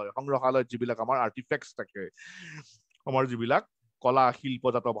সংগ্ৰহালয়ত যিবিলাক আমাৰ আৰ্টিফেক্টছ থাকে আমাৰ যিবিলাক কলা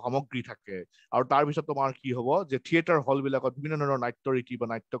শিল্পজাত সামগ্ৰী থাকে আৰু তাৰপিছত তোমাৰ কি হ'ব যে থিয়েটাৰ হলবিলাকত বিভিন্ন ধৰণৰ নাট্য ৰীতি বা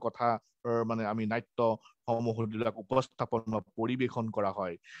নাট্য কথা মানে আমি নাট্যসমূহবিলাক উপস্থাপন পৰিৱেশন কৰা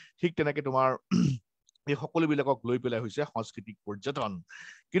হয় ঠিক তেনেকে তোমাৰ এই সকলোবিলাকক লৈ পেলাই হৈছে সাংস্কৃতিক পৰ্যটন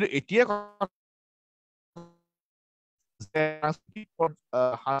কিন্তু এতিয়া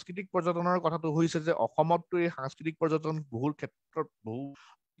সাংস্কৃতিক পৰ্যটনৰ কথাটো হৈছে যে অসমততো এই সাংস্কৃতিক পৰ্যটন বহু ক্ষেত্ৰত বহু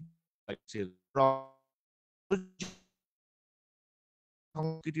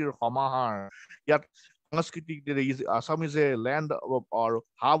সংস্কৃতিৰ সমাহাৰ ইয়াত সাংস্কৃতিক Assam is a land or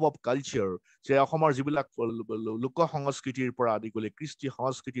hub of culture যে অসমৰ যিবিলাক লোক সংস্কৃতিৰ পৰা আদি কৰি কৃষ্টি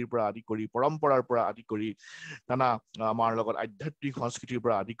সংস্কৃতিৰ পৰা আদি কৰি পৰম্পৰাৰ পৰা আদি কৰি নানা আমাৰ লগত আধ্যাত্মিক সংস্কৃতিৰ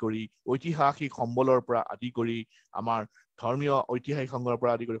পৰা আদি কৰি ঐতিহাসিক সম্বলৰ পৰা আদি কৰি আমাৰ ধৰ্মীয় ঐতিহাসিক সংগ্ৰহৰ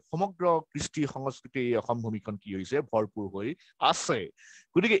পৰা আদি কৰি সমগ্ৰ কৃষ্টি সংস্কৃতি এই অসম ভূমিখন কি হৈছে ভৰপূৰ হৈ আছে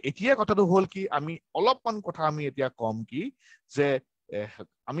গতিকে এতিয়া কথাটো হ'ল কি আমি অলপমান কথা আমি এতিয়া কম কি যে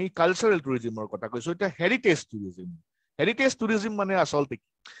আমি কালচাৰেল টুৰিজিমৰ কথা কৈছো এতিয়া হেৰিটেজ টুৰিজিম মানে আচলতে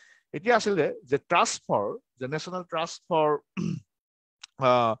এতিয়া আছিলে যে ট্ৰাষ্ট ফৰ যে national trust for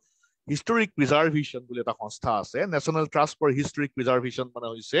historic preservation বুলি এটা সংস্থা আছে national trust for historic preservation মানে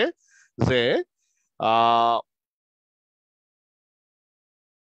হৈছে যে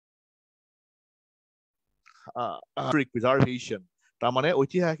প্ৰিজাৰ্ভেশ্যন তাৰমানে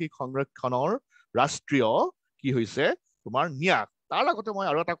ঐতিহাসিক সংৰক্ষণৰ ৰাষ্ট্ৰীয় কি হৈছে তোমাৰ ন্যাস তাৰ লগতে মই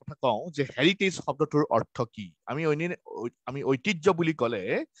আৰু এটা কথা কওঁ যে হেৰিটেজ শব্দটোৰ অৰ্থ কি আমি ঐতিহ্য বুলি ক'লে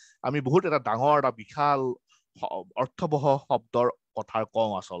আমি বহুত এটা ডাঙৰ এটা বিশাল অৰ্থবহ শব্দৰ কথা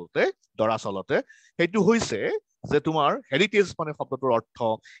কওঁ আচলতে দৰাচলতে সেইটো হৈছে যে তোমাৰ হেৰিটেজ মানে শব্দটোৰ অৰ্থ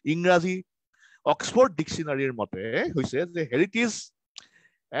ইংৰাজী অক্সফৰ্ড ডিকশ্যনাৰীৰ মতে হৈছে যে heritage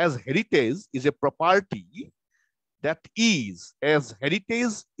as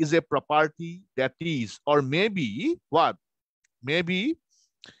heritage is a property that is or maybe what maybe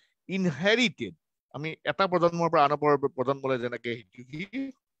inherited আমি এটা প্ৰজন্মৰ পৰা আন প্ৰজন্মলৈ যেনেকে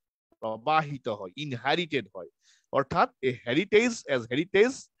প্ৰবাহিত হয় ইনহেৰিটেড হয় অৰ্থাৎ a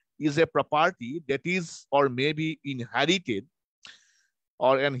heritage is a property that is or maybe inherited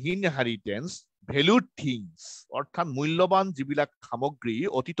or an inheritance valued things অৰ্থাৎ মূল্যৱান যিবিলাক সামগ্ৰী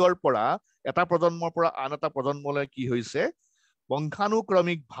অতীতৰ পৰা এটা প্ৰজন্মৰ পৰা আন এটা প্ৰজন্মলৈ কি হৈছে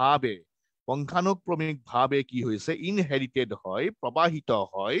বংশানুক্ৰমিকভাৱে কি হৈছে ইনহেৰিটেড হয় প্ৰবাহিত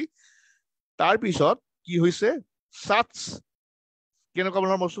হয় তাৰপিছত কি হৈছে কেনেকুৱা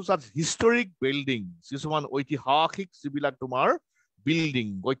ধৰণৰ বস্তু হিষ্টৰিক বিল্ডিং কিছুমান ঐতিহাসিক যিবিলাক তোমাৰ বিল্ডিং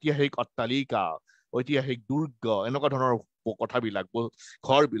ঐতিহাসিক অট্টালিকা ঐতিহাসিক দুৰ্গ এনেকুৱা ধৰণৰ কথাবিলাক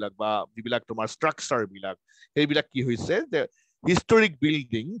ঘৰবিলাক বা যিবিলাক তোমাৰ ষ্ট্ৰাকচাৰ বিলাক সেইবিলাক কি হৈছে যে historic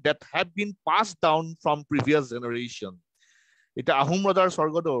building that have been passed down from previous generation এটা আহোম ৰজাৰ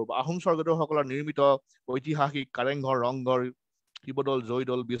স্বৰ্গদেউসকলৰ নিৰ্মিত ঐতিহাসিক কাৰেংঘৰ ৰংঘৰ শিৱদৌল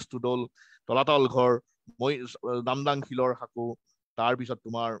জয়দৌল বিষ্ণুদৌল তলাতল ঘৰ নামদাং শিলৰ সাঁকো তাৰপিছত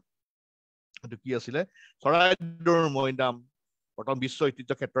তোমাৰ এইটো কি আছিলে চৰাইদেউৰ মৈদাম প্ৰথম বিশ্ব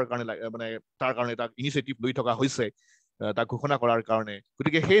ঐতিহ্য ক্ষেত্ৰৰ কাৰণে মানে তাৰ কাৰণে এটা ইনিচিয়েটিভ লৈ থকা হৈছে তাক ঘোষণা কৰাৰ কাৰণে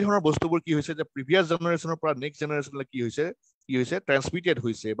গতিকে সেই ধৰণৰ বস্তুবোৰ কি হৈছে যে প্ৰিভিয়াছ জেনেৰেশ্যনৰ পৰা নেক্সট জেনেৰেশ্যনলৈ কি হৈছে ট্ৰান্সমিটেড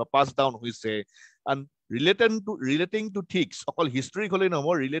হৈছে বা পাছ ডাউন হৈছে and relating to things অকল হিষ্টৰিক হলেই নহব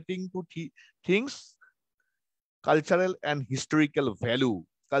relating to things cultural and historical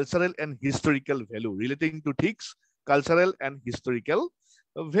value relating to things cultural and historical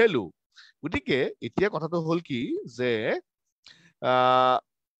value গতিকে এতিয়া কথাটো হ'ল কি যে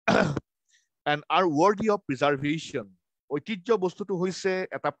and are worthy of preservation ঐতিহ্য বস্তুটো হৈছে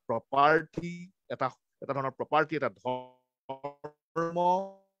এটা প্ৰপাৰ্টি এটা ধৰণৰ প্ৰপাৰ্টি এটা ধৰ্ম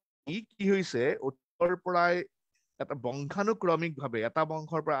ই কি হৈছে উত্তৰ পৰাই এটা বংশানুক্ৰমিকভাৱে এটা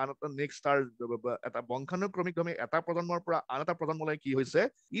বংশৰ পৰা আন এটা নেক্সট এটা বংশানুক্ৰমিকভাৱে এটা প্ৰজন্মৰ পৰা আন এটা প্ৰজন্মলৈ কি হৈছে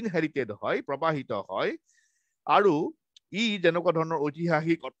ইনহেৰিটেড হয় প্ৰবাহিত হয় আৰু ই যেনেকুৱা ধৰণৰ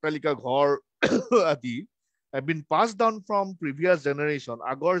ঐতিহাসিক অট্টালিকা ঘৰ আদি have been passed down from previous generation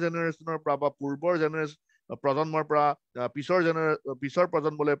আগৰ জেনেৰেশ্যনৰ পৰা বা পূৰ্বৰ প্ৰজন্মৰ পৰা পিছৰ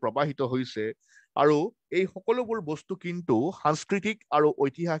প্ৰজন্মলৈ প্ৰবাহিত হৈছে আৰু এই সকলোবোৰ বস্তু কিন্তু সাংস্কৃতিক আৰু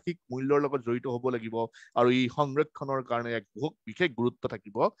ঐতিহাসিক মূল্যৰ লগত জড়িত হ'ব লাগিব আৰু এই সংৰক্ষণৰ কাৰণে এক বহুত বিশেষ গুৰুত্ব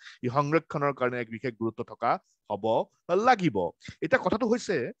থাকিব এই সংৰক্ষণৰ কাৰণে এক বিশেষ গুৰুত্ব থকা হ'ব লাগিব এতিয়া কথাটো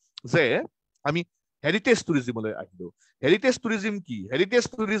হৈছে যে আমি হেৰিটেজ টুৰিজিমলৈ আহিলো হেৰিটেজ টুৰিজিম কি হেৰিটেজ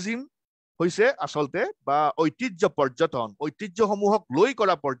টুৰিজিম হৈছে আসলতে বা ঐতিহ্য পৰ্যটন ঐতিহ্যসমূহক লৈ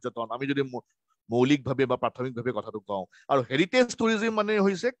কৰা পৰ্যটন আমি যদি মৌলিকভাৱে বা প্ৰাথমিকভাৱে কথাটো কওঁ আৰু হেৰিটেজ টুৰিজিম মানে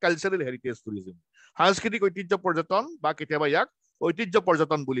হৈছে কালচাৰেল হেৰিটেজ টুৰিজিম সাংস্কৃতিক ঐতিহ্য পৰ্যটন বা কেতিয়াবা ইয়াক ঐতিহ্য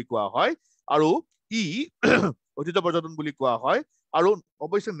পৰ্যটন বুলি কোৱা হয় আৰু ই ঐতিহ্য পৰ্যটন বুলি কোৱা হয় আৰু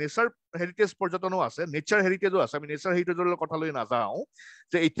অৱশ্যে নেচাৰ হেৰিটেজ পৰ্যটনো আছে নেচাৰ হেৰিটেজো আছে আমি নেচাৰ হেৰিটেজৰ কথালৈ নাযাওঁ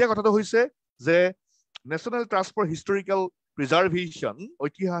যে এতিয়া কথাটো হৈছে যে national trust for historical preservation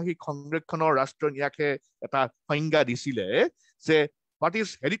ঐতিহাসিক সংৰক্ষণৰ ৰাষ্ট্ৰীয় ন্যাসে এটা সংজ্ঞা দিছিলে যে what is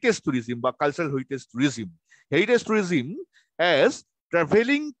heritage tourism বা cultural heritage tourism heritage tourism as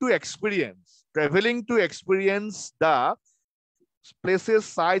traveling to experience the places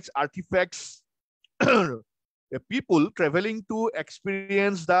sites artifacts people traveling to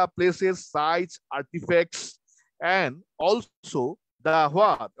experience the places sites artifacts and also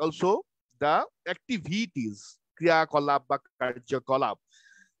the activities kriya kolab ba karya kolab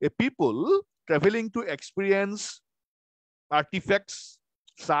a people traveling to experience artifacts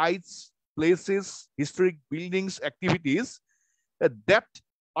sites places historic buildings activities that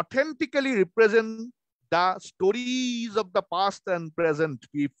authentically represent the stories of the past and present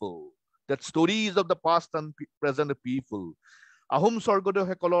people Ahom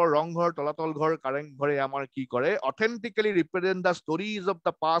Sorgodeসকলৰ Rang Ghar তলাতল ঘৰ কাৰেং ঘৰে আমাৰ কি কৰে authentically represent the stories of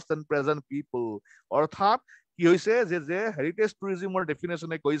the past and present people অৰ্থাৎ কি হৈছে যে heritage টুৰিজিমৰ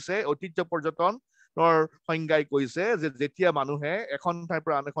ডেফিনেশ্যনে কৈছে ঐতিহ্য পৰ্যটনৰ সংজ্ঞাই কৈছে যে যেতিয়া মানুহে এখন ঠাইৰ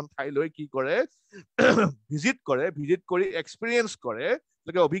পৰা আন এখন ঠাইলৈ কি কৰে ভিজিট কৰি এক্সপিৰিয়েঞ্চ কৰে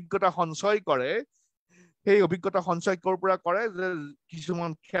অভিজ্ঞতা সঞ্চয় কৰে সেই অভিজ্ঞতা সঞ্চয় কৰা কৰে যে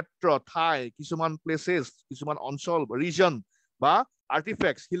কিছুমান ক্ষেত্ৰ ঠাই কিছুমান প্লেচেছ কিছুমান অঞ্চল ৰিজন বা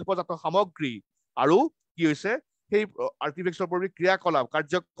আৰ্টিফেক্টছ শিল্পজাত সামগ্ৰী আৰু কি হৈছে সেই আৰ্টিফেক্টছৰ পৰা ক্ৰিয়াকলাপ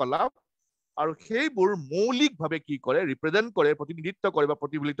কাৰ্যকলাপ আৰু সেইবোৰ মৌলিকভাৱে কি কৰে ৰিপ্ৰেজেন্ট কৰে প্ৰতিনিধিত্ব কৰে বা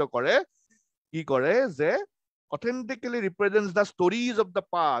প্ৰতিফলিত কৰে কি কৰে যে authentically represents the stories of the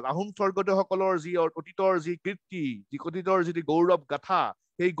past Ahom স্বৰ্গদেউসকলৰ যি অতীতৰ যি কীৰ্তি যি অতীতৰ যি গৌৰৱ গাথা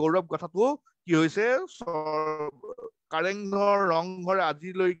সেই গৌৰৱ গাথাটো কি হৈছে কাৰেংঘৰ ৰংঘৰ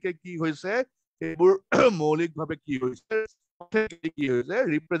আজিলৈকে কি হৈছে এইবোৰ মৌলিকভাৱে কি হৈছে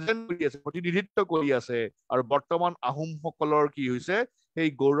ৰিপ্ৰেজেন্ট কৰি আছে প্ৰতিনিধিত্ব কৰি আছে আৰু বৰ্তমান আহোমসকলৰ কি হৈছে সেই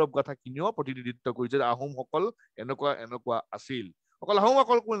গৌৰৱ গাথাখিনিও প্ৰতিনিধিত্ব কৰিছে আহোমসকল এনেকুৱা আছিল অকল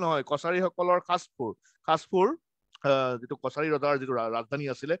আহোমসকল কোন নহয় কছাৰীসকলৰ খাসপুৰ যিটো কছাৰী ৰজাৰ যিটো ৰাজধানী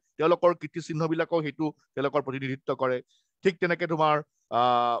আছিলে তেওঁলোকৰ কীৰ্তিচিহ্নবিলাকো সেইটো তেওঁলোকৰ প্ৰতিনিধিত্ব কৰে ঠিক তেনেকে তোমাৰ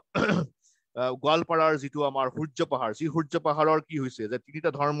গোৱালপাৰাৰ যিটো আমাৰ সূৰ্য পাহাৰৰ কি হৈছে যে তিনিটা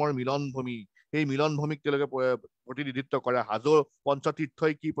ধৰ্মৰ মিলনভূমি সেই মিলনভূমিক তেওঁলোকে প্ৰতিনিধিত্ব কৰে হাজো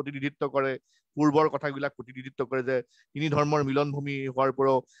পঞ্চতীৰ্থই কি প্ৰতিনিধিত্ব কৰে পূৰ্বৰ কথাবিলাক প্ৰতিনিধিত্ব কৰে যে তিনি ধৰ্মৰ মিলনভূমি হোৱাৰ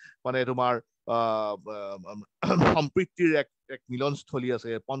পৰাও মানে তোমাৰ সম্প্ৰীতিৰ এক মিলনস্থলী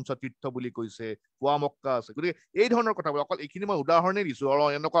আছে পঞ্চতীৰ্থ বুলি কৈছে পুৱামক্কা আছে গতিকে এই ধৰণৰ কথাবোৰ অকল এইখিনি মই উদাহৰণে দিছো আৰু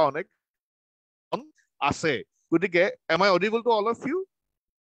এনেকুৱা অনেক আছে গতিকে am I audible to all of you?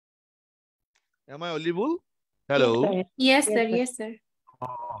 Am I audible? Hello. Yes, sir.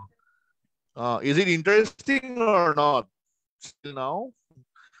 Is it interesting or not? Still now?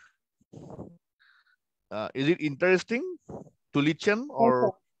 Is it interesting to listen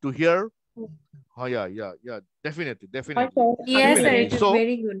or to hear? Oh, yeah. Definitely. Yes, sir. It is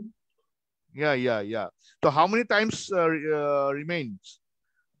very good. Yeah. So how many times remains?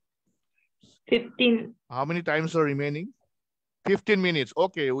 15. How many times are remaining? 15 minutes.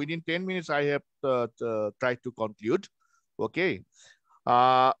 Okay, within 10 minutes, I have tried to conclude. Okay.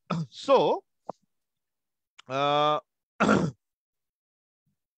 So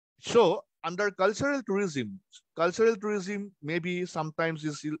under cultural tourism maybe sometimes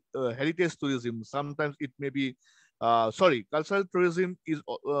is heritage tourism. Sometimes it may be, cultural tourism is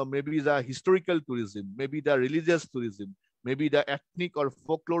maybe the historical tourism, maybe the religious tourism, maybe the ethnic or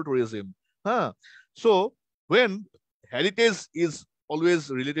folklore tourism. So when heritage is always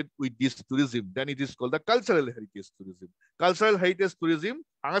related with this tourism, then it is called the cultural heritage tourism. Cultural heritage tourism,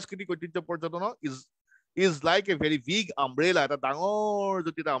 সাংস্কৃতিক ঐতিহ্য পৰ্যটন is like a very big umbrella, এটা ডাঙৰ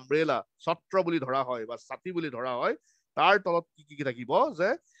যদি এটা umbrella, ছত্ৰ বুলি ধৰা হয় বা ছাতি বুলি ধৰা হয়, তাৰ তলত কি থাকিব যে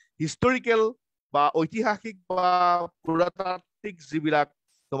হিষ্টৰিকেল বা ঐতিহাসিক বা পুৰাতাত্ত্বিক যিবিলাক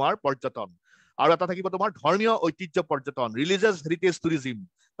তোমাৰ পৰ্যটন আৰু এটা থাকিব তোমাৰ ধৰ্মীয় ঐতিহ্য পৰ্যটন ৰিলিজিয়াছ হেৰিটেজ টুৰিজিম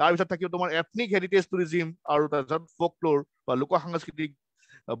তাৰপিছত থাকিব তোমাৰ এথনিক হেৰিটেজ টুৰিজিম আৰু তাৰপিছত ফোকলোৰ বা লোক সাংস্কৃতিক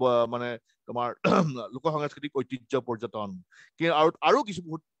মানে তোমাৰ লোক সাংস্কৃতিক ঐতিহ্য পৰ্যটন আৰু কিছু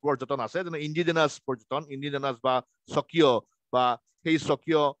বহুত পৰ্যটন আছে যেনে ইণ্ডিজিনাছ পৰ্যটন ইণ্ডিজিনাছ বা স্বকীয় বা সেই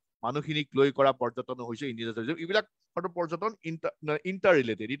স্বকীয় মানুহখিনিক লৈ কৰা পৰ্যটন হৈছে ইণ্ডিজিনাছ টুৰিজম এইবিলাক পৰ্যটন ইণ্টাৰ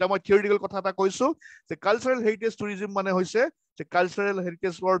ৰিলেটেড এটা মই থিয়ৰিটিকেল কথা এটা কৈছো যে কালচাৰেল হেৰিটেজ টুৰিজম মানে হৈছে যে কালচাৰেল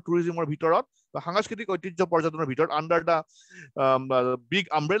হেৰিটেজৰ টুৰিজমৰ ভিতৰত বা সাংস্কৃতিক ঐতিহ্য পৰ্যটনৰ ভিতৰত under da big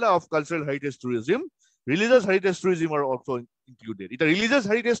umbrella of cultural heritage tourism religious heritage tourism are also included. এটা ৰিলিজিয়াছ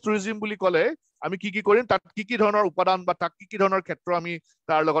হেৰিটেজ টুৰিজম বুলি ক'লে আমি কি কৰিম তাত কি ধৰণৰ উপাদান বা তাক কি ধৰণৰ ক্ষেত্ৰ আমি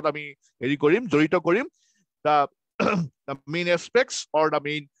তাৰ লগত আমি হেৰি কৰিম জড়িত কৰিম the main aspects or the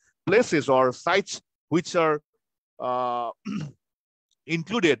main places or sites which are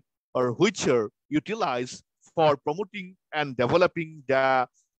included or which are utilized for promoting and developing the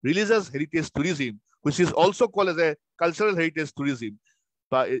religious heritage tourism, which is also called as a cultural heritage tourism.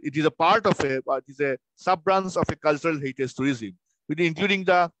 But it is a part of it is a sub-branch of a cultural heritage tourism, including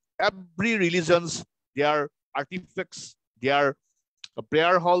every religions, their artifacts, their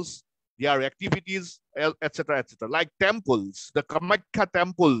prayer halls, their activities, etc., etc. Like temples, the Kamakhya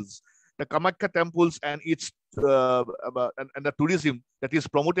temples and its and the tourism that is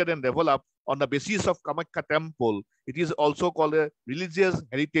promoted and developed on the basis of Kamakhya temple. It is also called a religious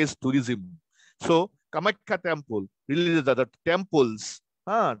heritage tourism. So Kamakhya temple, religious the temples,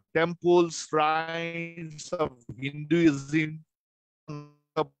 shrines of Hinduism,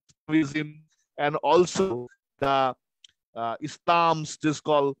 and also the Islam's just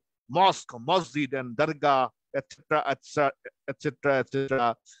called mosque, masjid, and dargah, etc., etc.,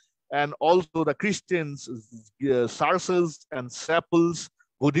 etc., and also the Christians, churches and chapels,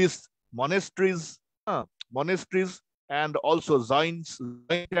 Buddhist monasteries, and also Jain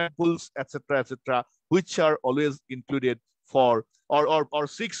temples, etc., etc., which are always included for or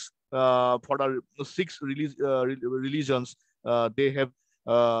six for the six religions. They have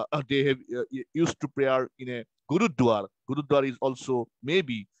used to prayer in a gurudwar. Gurudwar is also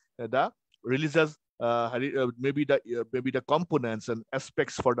maybe the religious maybe the components and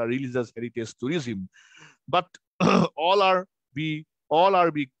aspects for the religious heritage tourism, but all are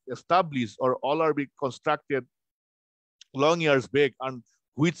be established or all are be constructed long years back and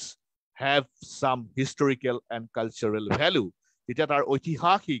which have some historical and cultural value. Eta tar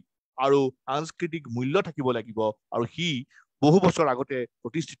ঐতিহাসিক আৰু সাংস্কৃতিক মূল্য থাকিব লাগিব আৰু হি বহু বছৰ আগতে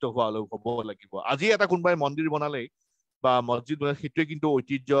প্ৰতিষ্ঠিত হোৱা হ'ব লাগিব। আজি এটা কোনবাই মন্দিৰ বনালে বা মছজিদ বনালে সেইটোৱে কিন্তু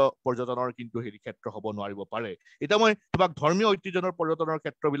ঐতিহ্য পৰ্যটনৰ কিন্তু হেৰি ক্ষেত্ৰ হ'ব নোৱাৰিব পাৰে। এটা মই তোমাক ধৰ্মীয় ঐতিহ্যৰ পৰ্যটনৰ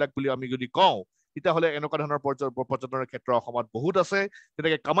ক্ষেত্ৰবিলাক বুলি আমি যদি কওঁ তেতিয়াহ'লে এনেকুৱা ধৰণৰ পৰ্যটনৰ ক্ষেত্ৰ অসমত বহুত আছে।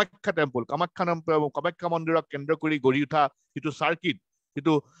 যেনেকে কামাখ্যা টেম্পল, কামাখ্যা মন্দিৰক কেন্দ্ৰ কৰি গঢ়ি উঠা যিটো চাৰ্কিট,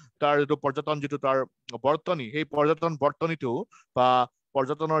 যিটো তাৰ যিটো পৰ্যটন যিটো তাৰ বৰ্তনী, সেই পৰ্যটন বৰ্তনীটো বা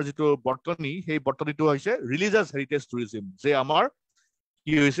পৰ্যটনৰ যিটো বৰ্তনী সেই বৰ্তনীটো হৈছে ৰিলিজিয়াছ হেৰিটেজ টুৰিজম, যে আমাৰ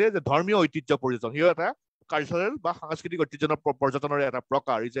কি হৈছে যে ধৰ্মীয় ঐতিহ্য পৰ্যটন। সিও এটা কালচাৰেল বা সাংস্কৃতিক ঐতিহ্যৰ পৰ্যটনৰ এটা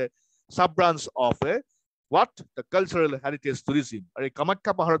প্ৰকাৰ, is a sub branch of A the cultural heritage tourism. আৰু এই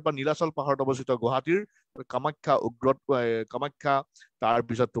কামাখ্যা পাহাৰত বা নীলাচল পাহাৰত অৱস্থিত গুৱাহাটীৰ কামাখ্যা কামাখ্যা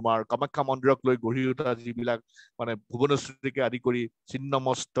তাৰপিছত তোমাৰ কামাখ্যা মন্দিৰক লৈ গঢ়ি উঠা যিবিলাক মানে ভুৱনেশ্বৰীকে আদি কৰি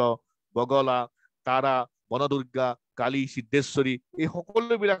ছিন্নমস্ত, বগলা, তাৰা, বনদুৰ্গা, কালী, সিদ্ধেশ্বৰী, এই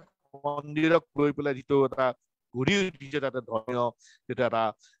সকলোবিলাক মন্দিৰক লৈ পেলাই যিটো এটা গঢ়ি উঠিছে তাতে ধৰ্মীয় যিটো এটা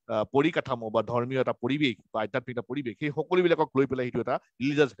পৰিকাঠামো বা ধৰ্মীয় এটা পৰিৱেশ বা আধ্যাত্মিক এটা পৰিৱেশ, সেই সকলোবিলাকক লৈ পেলাই সেইটো এটা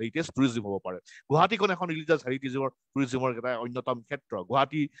ৰিলিজিয়াছ হেৰিটেজ টুৰিজম হ'ব পাৰে। গুৱাহাটীখন এখন ৰিলিজিয়াছ হেৰিটেজৰ টুৰিজমৰ এটা অন্যতম ক্ষেত্ৰ।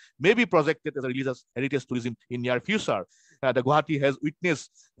 Guwahati may be projected as a religious heritage tourism in near future. The Guwahati has witnessed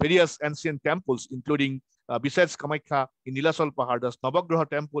various ancient temples, including besides Kamakhya in Nilachal Pahar, the Navagraha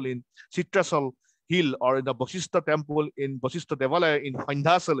temple in Chitrachal Hill, or in the Vasishtha temple in Vasishtha Devalaya in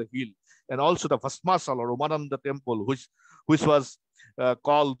Vindhyachal Hill, and also the Bhasmasal or Umananda temple, which was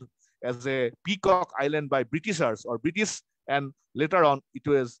called as a Peacock Island by Britishers or British, and later on it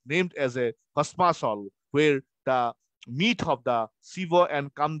was named as a Bhasmasal, where the meat of the Shiva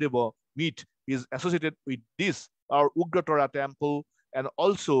and Kamdeva meat is associated with this, or Ugratora temple, and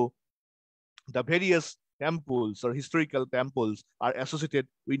also the various temples or historical temples are associated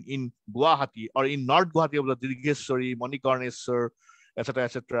in Guwahati or in North Guwahati of the Dirgheshwari, Manikarneshwar, etc.,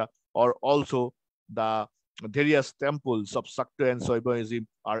 etc., or also the various temples of Shakta and Shaivism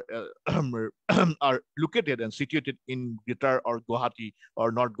are located and situated in Greater or Guwahati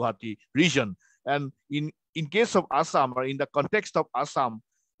or North Guwahati region. And in case of Assam, or in the context of Assam,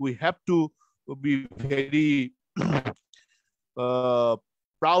 we have to be very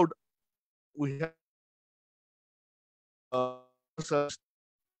proud. We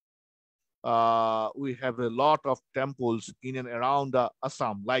have a lot of temples in and around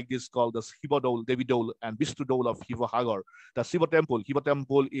Assam, like this called the Shiva Dole, Devi Dole, and Vishnu Dole of Shiva Hagar. The Shiva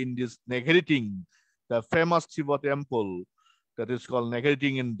temple in this Negariting, the famous Shiva temple that is called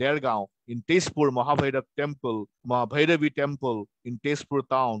Negariting in Dergaon, in Tezpur, Mahavidyalaya temple, Mahabhairavi temple in Tezpur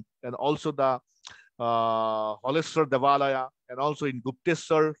town, and also the Holeswar Devalaya, and also in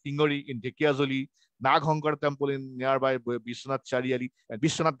Gupteswar, Hingori, in Dhekiajoli, Naghankar Temple in nearby Vishwanath Chariali, and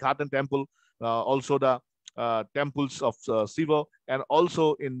Vishwanath Ghatan Temple, also the temples of Shiva, and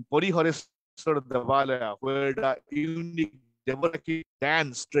also in Poriholeswar Devalaya, where the unique Devadasi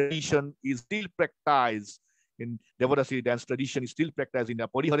dance tradition is still practiced. In Devadasi dance tradition is still practiced in the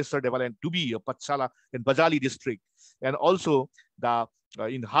Poriholeswar Devalaya and Dubi of Pachala in Bajali district, and also the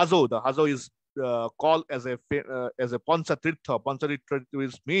in Hazo, the Hazo is called as a Panchatirtha. Panchatirtha,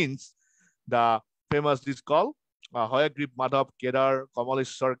 which means the famous is called Hoyagrip, Madhav, Kedar,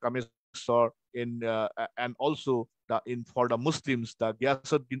 Kamaleshwar, Kameshwar, in and also the for the Muslims the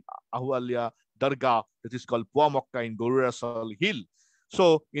Ghyasuddin Ahluwalia Dargah, that is called Pua Mokka in Gorurasal Hill.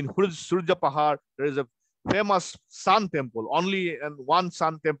 So in Surja Pahar there is a famous sun temple, only one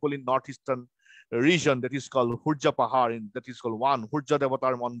sun temple in northeastern region, that is called Hurja Pahar, that is called one Hurja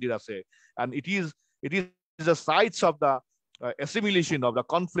Devatar Mandir ase, and it is the sites of the assimilation of the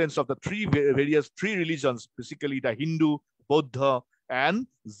confluence of the various three religions, basically the Hindu, Buddha, and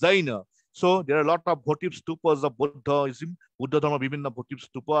Jaina. So there are a lot of votive stupas of Buddhism. Buddha dharma bibhinna votive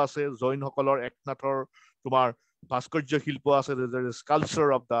stupa ase, Jain hokolor Eknathor tomar Bhaskarya Shilpa ase. There is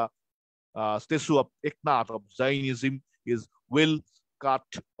sculpture of the statue of Eknath of Jainism is well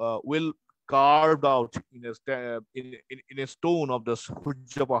carved out in a stone of the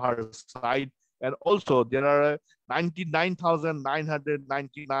Surja Pahar side, and also there are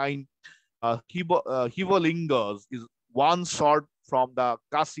 99,999 Hivalingas is one sort from the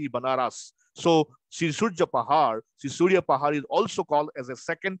Kasi Banaras. So Surya Pahar is also called as a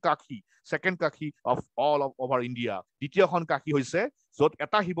second Kaki of all of our India. Dityakhon Kaki hoise jot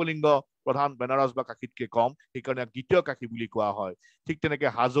eta Hivalinga Pradhan Banaras ba Kakitke kom, hekarne Ditya Kaki buli koa hoy. Thik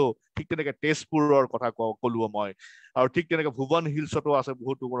teneke Hazo, thik teneke Tezpuror kotha kolu moi, aru thik teneke Bhuban Hills oto ase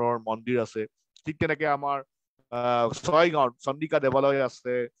bahut durer mandir ase. Thik teneke amar Soigaon Chandika Devalaya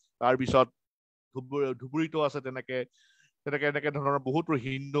ase, tar bisot Dhuburito ase teneke এনেকে ধৰণৰ বহুতো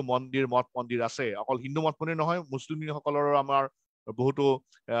হিন্দু মন্দিৰ মঠ মন্দিৰ আছে। অকল হিন্দু মঠ মন্দিৰ নহয়, মুছলিম সকলৰ আমাৰ বহুতো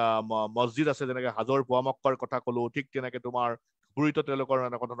মছজিদ আছে, যেনেকে হাজৰ পোৱা মক্কাৰ কথা কলো, ঠিক তেনেকে তোমাৰ ধুবুৰীত তেওঁলোকৰ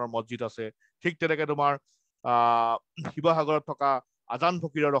এনেকুৱা ধৰণৰ মছজিদ আছে। ঠিক তেনেকে তোমাৰ শিৱসাগৰত থকা আজান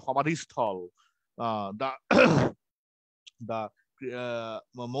ফকীৰৰ সমাধিস্থল, the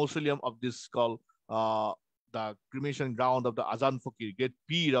mausoleum of this called the cremation ground of the Azan Fakir, great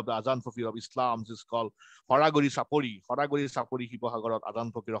peer of the Azan Fakir of Islam, is called Horagori Sapori Hipohagarat Azan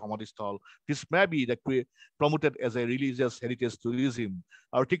Fakir Hamadistal. This may be promoted as a religious heritage tourism.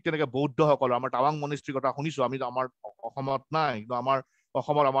 Our Tiktanaka Bodha Hokol, Amar Tawang Monastery got a Hunisu, Amid Amar Homat Nine, Amar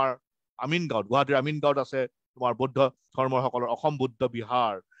Homar Amar Amin God, Guwahati Amin God as a Buddha, Hormor Hokol, Ohom Buddha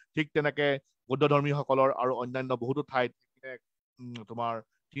Bihar, Tiktanake, Buddha Dormi Hokolor, or Online the Buddha Tide, Tomar,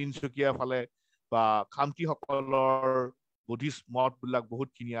 Tinsukia Fale. বা খামতি সকলৰ Buddhist মঠ বিলাক বহুত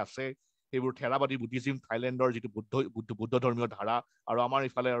খিনি আছে, সেইবোৰ থেৰাবাদী Buddhism, থাইলেণ্ডৰ যিটো বুদ্ধ ধৰ্মীয় ধাৰা, আৰু আমাৰ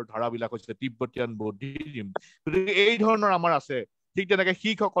ইফালে ধাৰা বিলাক হৈছে তিব্বতীয়ান বুদ্ধিজিম। গতিকে এই ধৰণৰ আমাৰ আছে। ঠিক তেনেকে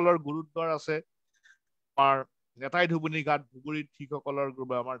শিখসকলৰ গুৰুদ্বাৰ আছে, আমাৰ নেতাই ধুবুনী ঘাট ধুবুৰীত শিখসকলৰ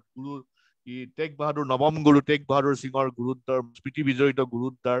আমাৰ গুৰু টেগ বাহাদুৰ নৱম গুৰু টেগ বাহাদুৰ সিঙৰ গুৰুদ্বাৰ, স্মৃতি বিজড়িত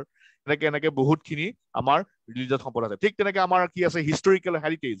গুৰুদ্বাৰ, এনেকে বহুত খিনি আমাৰ ৰিলিজিয়াছ সম্পদ আছে। ঠিক তেনেকে আমাৰ কি আছে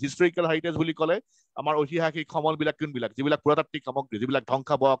হিষ্টৰিকেল হেৰিটেজ বুলি ক'লে আমাৰ ঐতিহাসিক সমল বিলাক কোনবিলাক, যিবিলাক পুৰাতাত্ত্বিক সামগ্ৰী, যিবিলাক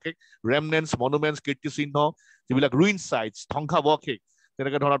ধ্বংসাৱশেষ, ৰেমনেন্টছ, মনুমেন্টছ, কীৰ্তিচিহ্ন, যিবিলাক ৰুইন সাইটছ, ধ্বংসাৱশেষ,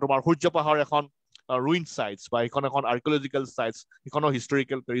 তেনেকে ধৰণৰ তোমাৰ সূৰ্য পাহাৰ এখন ৰুইন সাইটছ বা এখন আৰ্কিঅলজিকেল সাইটছ, সেইখনো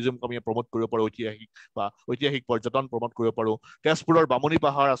হিষ্টৰিকেল টুৰিজম আমি প্ৰমোট কৰিব পাৰো, ঐতিহাসিক পৰ্যটন প্ৰমোট কৰিব পাৰো। তেজপুৰৰ বামুণী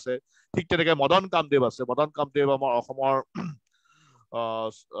পাহাৰ আছে। ঠিক তেনেকে মদন কামদেৱ আছে। মদন কামদেৱ আমাৰ অসমৰ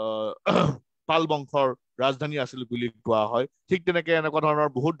পাল বংশৰ ৰাজধানী আছিল বুলি কোৱা হয়। ঠিক তেনেকে এনেকুৱা ধৰণৰ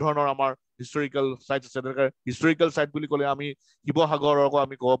বহুত ধৰণৰ আমাৰ হিষ্টৰিকেল সাইট আছে। তেনেকে হিষ্টৰিকেল সাইট বুলি ক'লে আমি শিৱসাগৰকো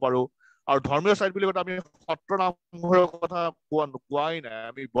আমি ক'ব পাৰো, আৰু ধৰ্মীয় সাইট বুলি ক'লে আমি সত্ৰ নামঘৰৰ কথা কোৱাই নাই।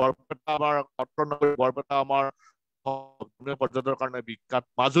 আমি বৰপেটা, আমাৰ সত্ৰ নগৰী বৰপেটা আমাৰ পৰ্যটনৰ কাৰণে বিখ্যাত।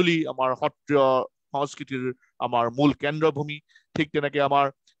 মাজুলী আমাৰ সত্ৰীয় সংস্কৃতিৰ আমাৰ মূল কেন্দ্ৰভূমি। ঠিক তেনেকে আমাৰ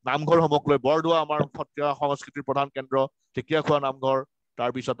নামঘৰসমূহক লৈ বৰদোৱা আমাৰ সত্ৰীয়া সংস্কৃতিৰ প্ৰধান কেন্দ্ৰ, ঢেকীয়াখোৱা নামঘৰ,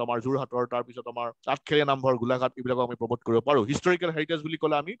 তাৰপিছত আমাৰ যোৰহাটৰ, তাৰপিছত আমাৰ আঠখেলীয়া নামঘৰ, গোলাঘাট, এইবিলাকক আমি প্ৰমোট কৰিব পাৰো। হিষ্টৰিকেল হেৰিটেজ বুলি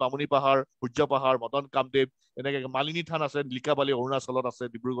ক'লে আমি বামুণী পাহাৰ, সূৰ্য পাহাৰ, মদন কামদেৱ, এনেকে মালিনী থান আছে, লিকাবালি অৰুণাচলত আছে,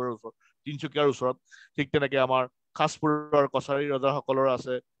 ডিব্ৰুগড়ৰ ওচৰত, তিনচুকীয়াৰ ওচৰত। ঠিক তেনেকে আমাৰ খাছপুৰৰ কছাৰী ৰজাসকলৰ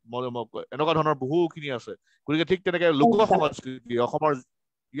আছে, এনেকুৱা ধৰণৰ বহুখিনি আছে। গতিকে ঠিক তেনেকে লোক সংস্কৃতি, অসমৰ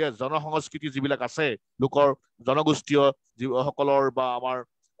জনসংস্কৃতি যিবিলাক আছে, লোকৰ জনগোষ্ঠীয় যিসকলৰ বা আমাৰ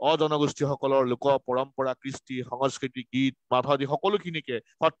অজনগোষ্ঠীসকলৰ লোক পৰম্পৰা, কৃষ্টি, সংস্কৃতি, গীত, মাত আদি সকলোখিনিকে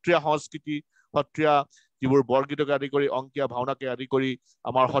সত্ৰীয়া সংস্কৃতি, সত্ৰীয়া যিবোৰ বৰগীতকে আদি কৰি অংকীয়া ভাওনাকে আদি কৰি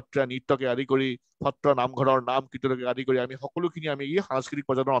আমাৰ সত্ৰীয়া নৃত্যকে আদি কৰি সত্ৰ নামঘৰৰ নাম কীৰ্তনকে আদি কৰি আমি সকলোখিনি আমি এই সাংস্কৃতিক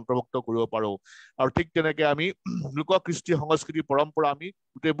পৰ্যটনৰ অন্তৰ্ভুক্ত কৰিব পাৰোঁ আৰু ঠিক তেনেকে আমি লোককৃষ্টি সংস্কৃতি পৰম্পৰা আমি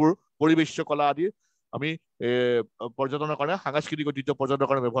গোটেইবোৰ পৰিবেশ্য কলা আদি আমি পৰ্যটনৰ কাৰণে সাংস্কৃতিক ঐতিহ্য পৰ্যটনৰ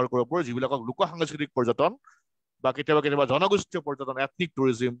কাৰণে ব্যৱহাৰ কৰিব পাৰোঁ যিবিলাকক লোক সাংস্কৃতিক পৰ্যটন বা কেতিয়াবা জনগোষ্ঠীয় পৰ্যটন এথনিক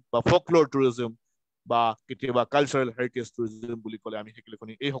টুৰিজিম বা ফকলোৰ টুৰিজিম বা কেতিয়াবা কালচাৰেল হেৰিটেজ টুৰিজিম বুলি ক'লে আমি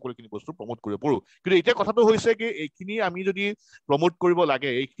এই সকলোখিনি বস্তু প্ৰমোট কৰিব পাৰোঁ কিন্তু এতিয়া কথাটো হৈছে কি এইখিনি আমি যদি প্ৰমোট কৰিব লাগে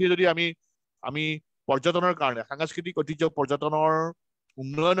এইখিনি যদি আমি পৰ্যটনৰ কাৰণে সাংস্কৃতিক ঐতিহ্য পৰ্যটনৰ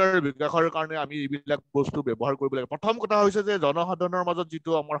উন্নয়নৰ বিকাশৰ কাৰণে আমি এইবিলাক বস্তু ব্যৱহাৰ কৰিব লাগে প্ৰথম কথা হৈছে যে জনসাধাৰণৰ মাজত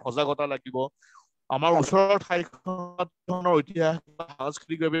যিটো আমাৰ সজাগতা লাগিব আমাৰ ওচৰৰ ঠাইখনৰ ঐতিহাসিক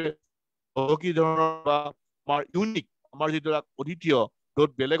সাংস্কৃতিকভাৱে কি ধৰণৰ বা আমাৰ ইউনিক আমাৰ যিটো অদ্বিতীয় য'ত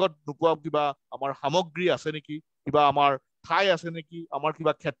বেলেগত নোপোৱা কিবা আমাৰ সামগ্ৰী আছে নেকি কিবা আমাৰ ঠাই আছে নেকি আমাৰ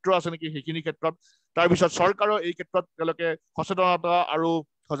কিবা ক্ষেত্ৰ আছে নেকি সেইখিনি ক্ষেত্ৰত তাৰপিছত চৰকাৰৰ এই ক্ষেত্ৰত তেওঁলোকে সচেতনতা আৰু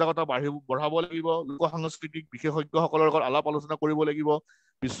সজাগতা বঢ়াব লাগিব লোক সাংস্কৃতিক বিশেষজ্ঞসকলৰ লগত আলাপ আলোচনা কৰিব লাগিব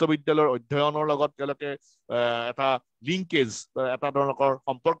বিশ্ববিদ্যালয়ৰ অধ্যয়নৰ লগত তেওঁলোকে এটা লিংকেজ এটা ধৰণৰ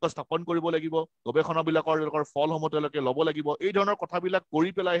সম্পৰ্ক স্থাপন কৰিব লাগিব গৱেষণাবিলাকৰ তেওঁলোকৰ ফলসমূহ তেওঁলোকে ল'ব লাগিব এই ধৰণৰ কথাবিলাক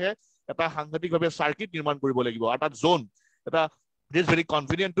কৰি পেলাইহে এটা সাংঘাতিকভাৱে চাৰ্কিট নিৰ্মাণ কৰিব লাগিব এটা জোন এটা it is very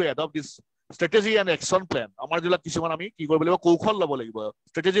convenient two adopt this strategy and action plan আমাৰ যিবিলাক কিছুমান আমি কি কৰিব লাগিব কৌশল ল'ব লাগিব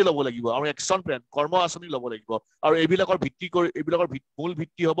ষ্ট্ৰেটেজি ল'ব লাগিব আৰু একশ্যন প্লেন কৰ্ম আঁচনি ল'ব লাগিব আৰু এইবিলাকৰ মূল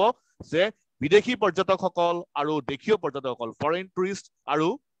ভিত্তি হ'ব যে বিদেশী পৰ্যটকসকল আৰু দেশীয় পৰ্যটকসকল ফৰেইন টুৰিষ্ট আৰু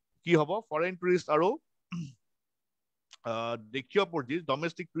কি হ'ব ফৰেইন টুৰিষ্ট আৰু দেশীয়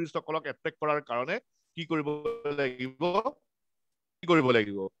ডমেষ্টিক টুৰিষ্টসকলক এট্ৰেক্ট কৰাৰ কাৰণে কি কৰিব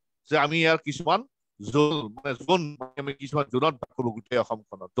লাগিব যে আমি ইয়াৰ কিছুমান কিছুমান জোনত ভাগ কৰিব গোটেই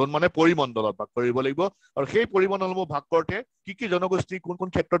অসমখনত জোন মানে পৰিমণ্ডলত ভাগ কৰিব লাগিব আৰু সেই পৰিমণ্ডলসমূহ ভাগ কৰোঁতে কি জনগোষ্ঠী কোন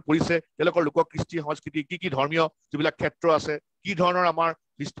ক্ষেত্ৰত পৰিছে তেওঁলোকৰ লোক কৃষ্টি সংস্কৃতি কি ধৰ্মীয় যিবিলাক ক্ষেত্ৰ আছে কি ধৰণৰ আমাৰ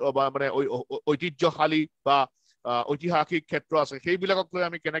মানে ঐতিহ্যশালী বা ঐতিহাসিক ক্ষেত্ৰ আছে সেইবিলাকক লৈ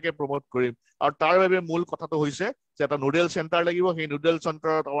আমি কেনেকে প্ৰমোট কৰিম আৰু তাৰ বাবে মূল কথাটো হৈছে যে এটা নোডেল চেণ্টাৰ লাগিব সেই নোডেল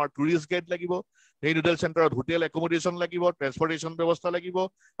চেণ্টাৰত আমাৰ টুৰিষ্ট গাইড লাগিব সেই নোডেল চেণ্টাৰত হোটেল একমডেশ্যন লাগিব ট্ৰেন্সপৰ্টেশ্যন ব্যৱস্থা লাগিব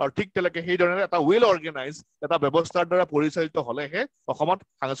আৰু ঠিক তেনেকে সেইধৰণে এটা ৱেল অৰ্গেনাইজ এটা ব্যৱস্থাৰ দ্বাৰা পৰিচালিত হলেহে অসমত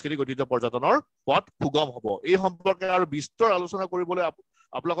সাংস্কৃতিক ঐতিহ্য পৰ্যটনৰ পথ সুগম হ'ব এই সম্পৰ্কে আৰু বিস্তৰ আলোচনা কৰিবলৈ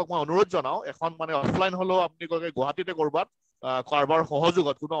আপোনালোকক মই অনুৰোধ জনাওঁ এখন মানে অফলাইন হলেও আপুনি গুৱাহাটীতে কৰবাত কাৰোবাৰ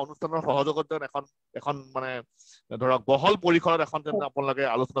সহযোগত কোনো অনুষ্ঠানৰ সহযোগত যেন এখন মানে ধৰক বহল পৰিসৰত এখন যেন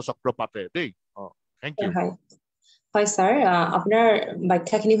আপোনালোকে আলোচনা চক্ৰ পাতে দেই থেংক ইউ হয় স্যাৰ আপোনাৰ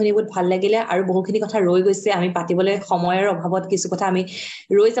ব্যাখ্যাখিনি শুনি বহুত ভাল লাগিলে আৰু বহুখিনি কথা ৰৈ গৈছে আমি পাতিবলৈ সময়ৰ অভাৱত কিছু কথা আমি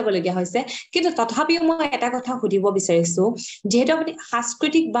ৰৈ যাবলগীয়া হৈছে কিন্তু তথাপিও মই এটা কথা সুধিব বিচাৰিছো যেহেতু আপুনি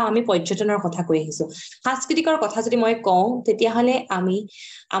সাংস্কৃতিক বা আমি পৰ্যটনৰ কথা কৈ আহিছো সাংস্কৃতিকৰ কথা যদি মই কওঁ তেতিয়াহলে আমি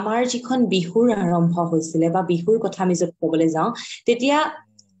আমাৰ যিখন বিহুৰ আৰম্ভ হৈছিলে বা বিহুৰ কথা আমি যদি ক'বলৈ যাওঁ তেতিয়া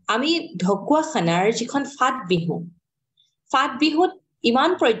আমি ঢকুৱাখানাৰ যিখন ফাট বিহুত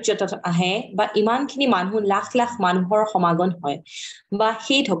ইমান পৰ্যটক আহে বা ইমানখিনি মানুহ লাখ লাখ মানুহৰ সমাগম হয় বা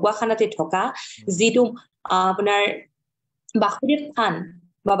সেই ঢকুৱাখানাতে থকা যিটো আপোনাৰ বাসুদেৱ থান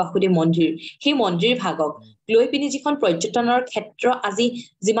বা বাসুদেৱ মন্দিৰ সেই মন্দিৰ ভাগক লৈ পিনি যিখন পৰ্যটনৰ ক্ষেত্ৰ আজি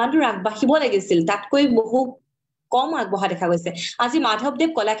যিমান দূৰ আগবাঢ়িব লাগিছিল তাতকৈ বহু কম আগবঢ়া দেখা গৈছে আজি মাধৱদেৱ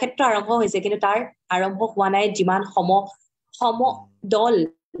কলাক্ষেত্ৰ আৰম্ভ হৈছে কিন্তু তাৰ আৰম্ভ হোৱা নাই যিমান সম দল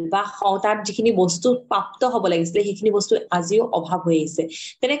বা তাত যিখিনি বস্তু প্ৰাপ্ত হ'ব লাগিছিলে সেইখিনি বস্তু আজিও অভাৱ হৈ আহিছে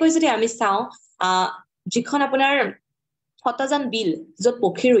তেনেকৈ যদি আমি চাওঁ যিখন আপোনাৰ শতজান বিল য'ত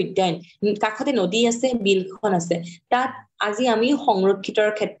পক্ষীৰ উদ্যান কাষতে নদী আছে বিলখন আছে তাত আজি আমি সংৰক্ষিতৰ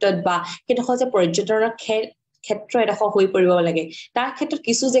ক্ষেত্ৰত বা সেইডোখৰ যে পৰ্যটনৰ ক্ষেত্ৰ এডোখৰ হৈ পৰিব লাগে তাৰ ক্ষেত্ৰত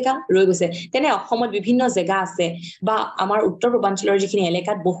কিছু জেগা ৰৈ গৈছে তেনে অসমত বিভিন্ন জেগা আছে বা আমাৰ উত্তৰ পূৰ্বাঞ্চলৰ যিখিনি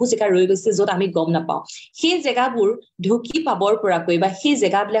এলেকাত বহু জেগা ৰৈ গৈছে য'ত আমি গম নাপাওঁ সেই জেগাবোৰ ঢুকি পাবৰ পৰাকৈ বা সেই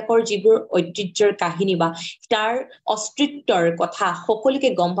জেগাবিলাকৰ যিবোৰ ঐতিহ্যৰ কাহিনী বা তাৰ অস্তিত্বৰ কথা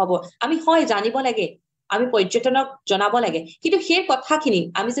সকলোকে গম পাব আমি হয় জানিব লাগে আমি পৰ্যটনক জনাব লাগে কিন্তু সেই কথাখিনি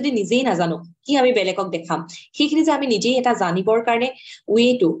আমি যদি নিজেই নাজানো কি আমি বেলেগক দেখাম সেইখিনি যে আমি নিজেই এটা জানিবৰ কাৰণে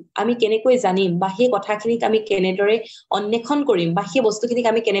ৱেটো আমি কেনেকৈ জানিম বা সেই কথাখিনিক আমি কেনেদৰে অন্বেষণ কৰিম বা সেই বস্তুখিনিক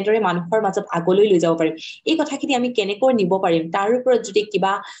আমি কেনেদৰে মানুহৰ মাজত আগলৈ লৈ যাব পাৰিম এই কথাখিনি আমি কেনেকৈ নিব পাৰিম তাৰ ওপৰত যদি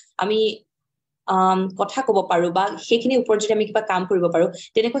কিবা আমি কথা ক'ব পাৰো বা সেইখিনিৰ ওপৰত যদি আমি কিবা কাম কৰিব পাৰো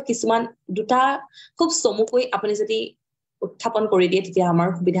তেনেকুৱা কিছুমান দুটা খুব চমুকৈ আপুনি যদি উত্থাপন কৰি দিয়ে তেতিয়া আমাৰ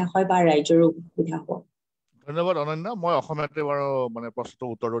সুবিধা হয় বা ৰাইজৰো সুবিধা হ'ব ধন্যবাদ অনন্য মই অসমীয়াতে বাৰু মানে প্ৰশ্নটো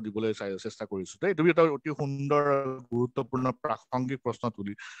উত্তৰ দিবলৈ চেষ্টা কৰিছো দেই তুমি এটা অতি সুন্দৰ গুৰুত্বপূৰ্ণ প্ৰাসংগিক প্ৰশ্ন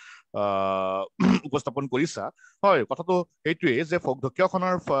তুলি উপস্থাপন কৰিছা হয় কথাটো এইটোৱেই যে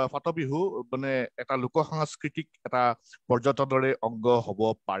ঢকুৱাখানাৰ ফাট বিহু মানে এটা লোক সাংস্কৃতিক এটা পৰ্যটনৰে অংগ হ'ব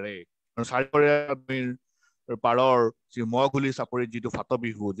পাৰে চাৰিওৰে পাৰৰ যি মগুলি চাপৰিত যিটো ফাট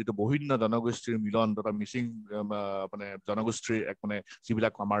বিহু যিটো বিভিন্ন জনগোষ্ঠীৰ মিলন তথা মিচিং মানে জনগোষ্ঠীৰ এক মানে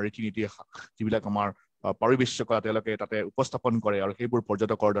যিবিলাক আমাৰ ৰীতি নীতি যিবিলাক আমাৰ পৰিবেশকতা তেওঁলোকে তাতে উপস্থাপন কৰে আৰু সেইবোৰ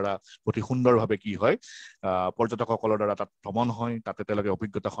পৰ্যটকৰ দ্বাৰা অতি সুন্দৰভাৱে কি হয় পৰ্যটকসকলৰ দ্বাৰা তাত ভ্ৰমণ হয় তাতে তেওঁলোকে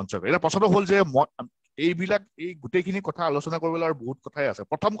অভিজ্ঞতা সঞ্চয় কৰে এটা প্ৰশ্ন হ'ল যে এইবিলাক এই গোটেইখিনি কথা আলোচনা কৰিবলৈ আৰু বহুত কথাই আছে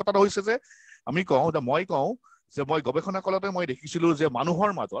প্ৰথম কথাটো হৈছে যে আমি কওঁ মই কওঁ যে মই গৱেষণা কালতে মই দেখিছিলো যে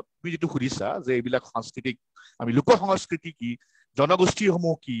মানুহৰ মাজত তুমি যিটো সুধিছা যে এইবিলাক সাংস্কৃতিক আমি লোক সংস্কৃতি কি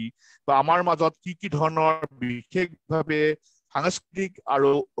জনগোষ্ঠীসমূহ কি বা আমাৰ মাজত কি ধৰণৰ বিশেষভাৱে সাংস্কৃতিক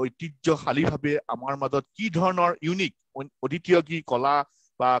আৰু ঐতিহ্যশালীভাৱে আমাৰ মাজত কি ধৰণৰ ইউনিক অদ্বিতীয় কি কলা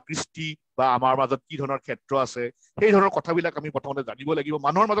বা কৃষ্টি বা আমাৰ মাজত কি ধৰণৰ ক্ষেত্ৰ আছে সেই ধৰণৰ কথাবিলাক আমি প্ৰথমতে জানিব লাগিব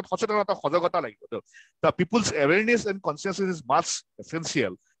মানুহৰ মাজত সচেতনতা সজাগতা লাগিব the people's awareness and consciousness is much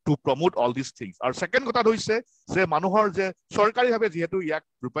essential to promote all these things. Our second কথা হৈছে যে মানুহৰ যে সৰকাৰীভাৱে যেহেতু ইয়াক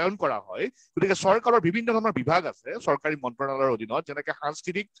ৰূপায়ণ কৰা হয় গতিকে চৰকাৰৰ বিভিন্ন ধৰণৰ বিভাগ আছে চৰকাৰী মন্ত্ৰণালয়ৰ অধীনত যেনেকৈ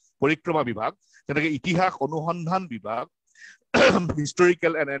সাংস্কৃতিক পৰিক্ৰমা বিভাগ যেনেকৈ ইতিহাস অনুসন্ধান বিভাগ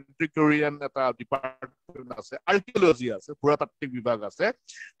হিষ্টৰিকেল এণ্ড এন্টিকুৱেৰিয়ান এটা ডিপাৰ্টমেণ্ট আছে আৰ্কিঅলজি আছে পুৰাতাত্ত্বিক বিভাগ আছে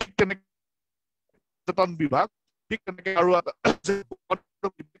ঠিক তেনেকৈ পৰ্যটন বিভাগ ঠিক তেনেকৈ আৰু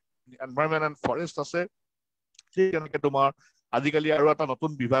এনভাইৰনমেণ্ট এণ্ড ফৰেষ্ট আছে ঠিক তেনেকৈ তোমাৰ আজিকালি আৰু এটা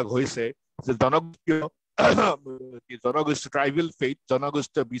নতুন বিভাগ হৈছে যে জনগোষ্ঠী ট্ৰাইবেল ফেইথ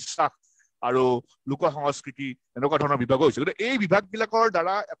জনগোষ্ঠীয় বিশ্বাস আৰু লোক সংস্কৃতি এনেকুৱা ধৰণৰ বিভাগ হৈছে গতিকে এই বিভাগবিলাকৰ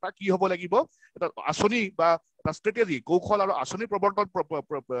দ্বাৰা এটা কি হ'ব লাগিব এটা আঁচনি বা এটা ষ্ট্ৰেটেজি কৌশল আৰু আঁচনি প্ৰৱৰ্তন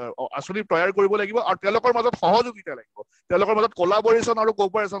আঁচনি তৈয়াৰ কৰিব লাগিব আৰু তেওঁলোকৰ মাজত সহযোগিতা লাগিব তেওঁলোকৰ মাজত কোলাবৰেশ্যন আৰু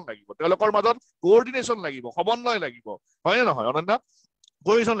কোঅপাৰেশ্যন লাগিব তেওঁলোকৰ মাজত কোঅৰ্ডিনেশ্যন লাগিব সমন্বয় লাগিব হয়নে নহয় অনন্যা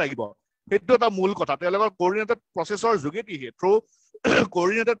কোঅৰ্ডিনেশ্যন লাগিব সেইটো এটা মূল কথা তেওঁলোকৰ কোঅৰ্ডিনেটেড processor যোগেদিহে through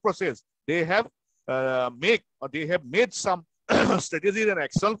coordinated process they have made some strategies and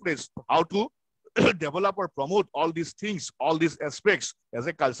action plans how to develop or promote all these things all these aspects as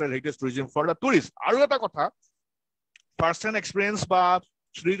a cultural heritage tourism for the tourists আৰু এটা কথা first hand experience বা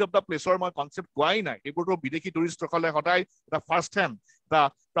street of the place or my concept কোৱাই নাই এইবোৰতো বিদেশী টুৰিষ্টসকলে সদায় এটা ফাৰ্ষ্ট হেণ্ড এটা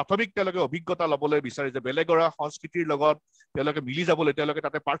প্ৰাথমিক তেওঁলোকে অভিজ্ঞতা ল'বলৈ বিচাৰে যে বেলেগৰ সংস্কৃতিৰ লগত তেওঁলোকে মিলি যাবলৈ তেওঁলোকে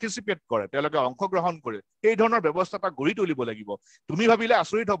তাতে পাৰ্টিচিপেট কৰে তেওঁলোকে অংশগ্ৰহণ কৰে এই ধৰণৰ ব্যৱস্থা এটা গঢ়ি তুলিব লাগিব তুমি ভাবিলে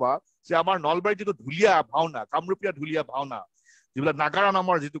আচৰিত হবা যে আমাৰ নলবাৰীত যিটো ঢুলীয়া ভাওনা কামৰূপীয়া ঢুলীয়া ভাওনা যিবিলাক নাগাৰা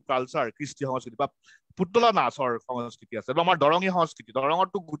নামৰ যিটো কালচাৰ কৃষ্টি সংস্কৃতি বা পুতলা নাচৰ সংস্কৃতি আছে বা আমাৰ দৰঙী সংস্কৃতি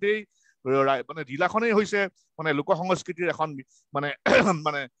দৰঙতো গোটেই মানে জিলাখনেই হৈছে মানে লোক সংস্কৃতিৰ এখন মানে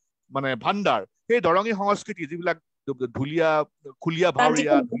মানে মানে ভাণ্ডাৰ সেই দৰঙী সংস্কৃতি যিবিলাক ঢুলীয়া খুলীয়া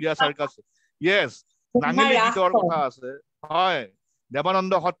ভাৱৰীয়া ঢুলীয়া চাৰ্কাছ য়েছ নাঙেলি গীতৰ কথা আছে হয়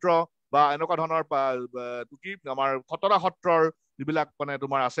দেৱানন্দ সত্ৰ বা এনেকুৱা ধৰণৰ কি আমাৰ খতৰা সত্ৰৰ যিবিলাক মানে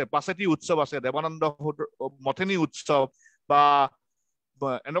তোমাৰ আছে পাছেতি উৎসৱ আছে দেৱানন্দ মথেনী উৎসৱ বা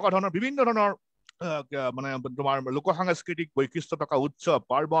এনেকুৱা ধৰণৰ বিভিন্ন ধৰণৰ মানে তোমাৰ লোক সাংস্কৃতিক বৈশিষ্ট্য থকা উৎসৱ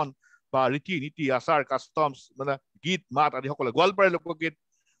পাৰ্বণ বা ৰীতি নীতি আচাৰ কাষ্টমছ মানে গীত মাত আদি সকলো গোৱালপাৰীয়া লোকগীত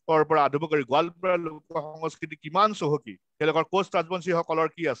পৰা আৰম্ভ কৰি গোৱালপাৰীয়া লোক সংস্কৃতি কিমান চহকী তেওঁলোকৰ কোচ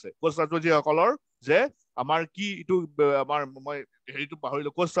ৰাজবংশীসকলৰ কি আছে কোচ ৰাজবংশীসকলৰ যে আমাৰ কি এইটো আমাৰ মই হেৰিটো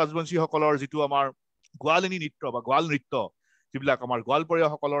পাহৰিলো কোচ ৰাজবংশীসকলৰ যিটো আমাৰ গোৱালিনী নৃত্য বা গোৱাল নৃত্য যিবিলাক আমাৰ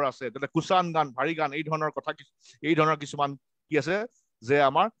গোৱালপৰীয়াসকলৰ আছে তাতে কুচান গান ভাৰী গান এই ধৰণৰ কথা এই ধৰণৰ কিছুমান কি আছে যে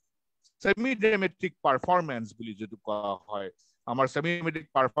আমাৰ সেমি ড্ৰামেটিক পাৰফৰ্মেন্স বুলি যিটো কোৱা হয় আমাৰ সেমি ড্ৰামেটিক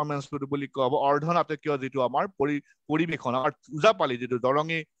পাৰফৰ্মেন্স বুলি কোৱা হ'ব অৰ্ধনাটকীয় যিটো আমাৰ পৰিৱেশন আমাৰ ওজাপালি যিটো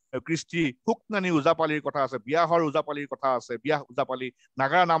দৰঙী কৃষ্টি শুকনানী ওজাপালিৰ কথা আছে বিয়াহৰ ওজাপালিৰ কথা আছে বিয়াহ ওজাপালি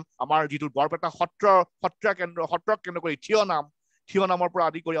নাগাৰা নাম আমাৰ যিটো বৰপেটা সত্ৰক কেন্দ্ৰ কৰি থিয় নামৰ পৰা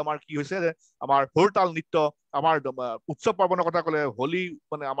আদি কৰি আমাৰ কি হৈছে যে আমাৰ হোৰতাল নৃত্য আমাৰ উৎসৱ পাৰ্বণৰ কথা ক'লে হোলী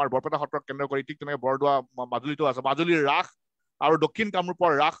মানে আমাৰ বৰপেটা সত্ৰক কেন্দ্ৰ কৰি ঠিক তেনেকৈ বৰদোৱা মাজুলীতো আছে মাজুলীৰ ৰাস আৰু দক্ষিণ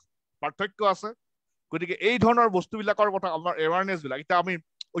কামৰূপৰ ৰাস পাৰ্থক্য আছে গতিকে এই ধৰণৰ বস্তুবিলাকৰ কথা আমাৰ এৱাৰনেছ বিলাক এতিয়া আমি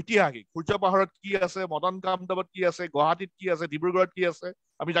ঐতিহাসিক সূৰ্য পাহাৰত কি আছে মদন কামদেৱত কি আছে গুৱাহাটীত কি আছে ডিব্ৰুগড়ত কি আছে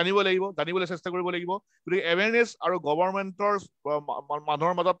আমি জানিবলৈ চেষ্টা কৰিব লাগিব গতিকে এৱেৰনেছ আৰু গভৰ্ণমেণ্টৰ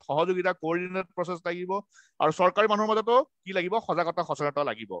মানুহৰ মাজত সহযোগিতা কোঅৰ্ডিনেট প্ৰচেছ লাগিব আৰু চৰকাৰী মানুহৰ মাজতো কি লাগিব সচেতনতা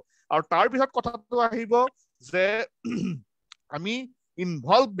লাগিব আৰু তাৰ পিছত কথাটো আহিব যে আমি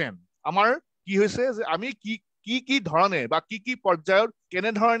ইনভলভমেণ্ট আমাৰ কি হৈছে যে আমি কি ধৰণে বা কি পৰ্যায়ত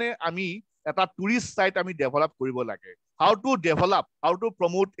কেনেধৰণে আমি এটা টুৰিষ্ট সাইট আমি ডেভেলপ কৰিব লাগে how to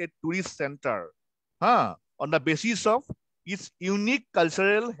promote a tourist center on the basis of its unique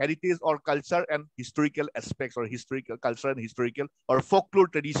cultural heritage or culture and historical aspects or historical culture and historical or folklore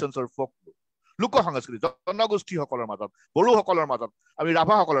traditions or folklore লোক সংস্কৃতি জনগোষ্ঠীসকলৰ মাজত বড়োসকলৰ মাজত আমি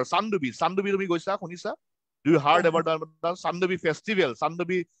ৰাভাসকলৰ চান্দুবি তুমি গৈছা শুনিছা Do you heard about the Sandobi festival?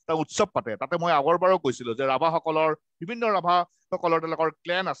 Sandobi ta utsav pate. Tate moi agor baro koisilo je Rabha hokolor bibhinno Rabha hokolor telokor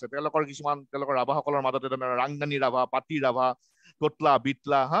clan ase. Telokor kisuman telokor Rabha hokolor madote Rangdani Rabha, Pati Rabha, Totla,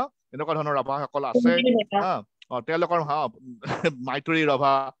 Bitla, ha? Enokor dhৰণৰ Rabha hokol ase. Ha? Telokor ha Maituri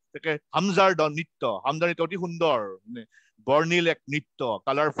Rabha, teke Hamzar nitto. Hamzar nitto oti sundor. Bornil ek nitto,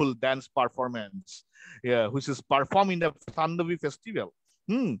 colorful dance performance. Yeah, which is performed in the Sandobi festival.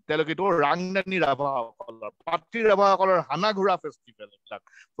 Teloke to Rangdani Rabha hokolor, Pati Rabha hokolor Hanagura festival.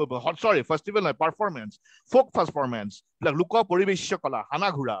 Sorry, festival no performance, folk performance. Like luka poribeshya kala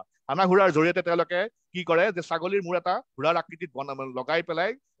Hanagura. Hanagura জৰিয়তে তেওঁলোকে কি কৰে যে ছাগলীৰ মূৰ এটা ঘোঁৰাৰ আকৃতিত লগাই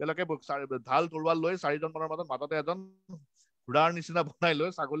পেলাই তেওঁলোকে ঢাল তৰোৱাল লৈ চাৰিজন মানৰ মাজতে এজন ঘোঁৰাৰ নিচিনা বনাই লৈ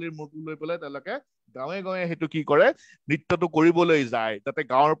ছাগলীৰ মূৰটো লৈ পেলাই তেওঁলোকে গাঁৱে গাঁৱে হেতু কি কৰে নৃত্যটো কৰিবলৈ যায় যাতে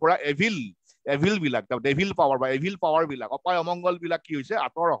গাঁৱৰ পৰা এভিল বিলাক ডেভিল পাৱাৰ বা এভিল পাৱাৰ বিলাক অপায় অমংগল বিলাক কি হৈছে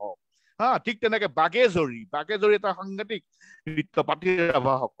আতৰ হওক হা ঠিক তেনেকে বাগেজৰি এটা সাংঘাতিক নৃত্য পাতি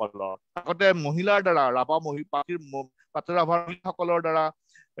ৰাভা সকলৰ আগতে মহিলাৰ দ্বাৰা ৰাভা পাতি ৰাভা সকলৰ দ্বাৰা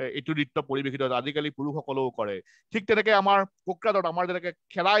এইটো নৃত্য পৰিৱেশিত আজিকালি পুৰুষসকলেও কৰে ঠিক তেনেকে আমাৰ কোকৰাঝাৰত আমাৰ যেনেকে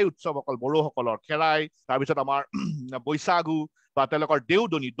খেৰাই উৎসৱসকল বড়োসকলৰ খেৰাই তাৰপিছত আমাৰ বৈশাগু বা তেওঁলোকৰ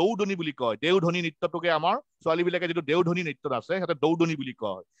দৌদনি বুলি কয় দেওধনী নৃত্যটোকে আমাৰ ছোৱালীবিলাকে যিটো দেওধনী নৃত্যত আছে সিহঁতে দৌদনি বুলি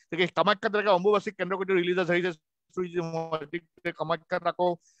কয় ঠিক কামাখ্যাত যেনেকে অম্বুবাচী কেন্দ্ৰ কৰি ৰিলিজ হেৰিটেজ কামাখ্যাত আকৌ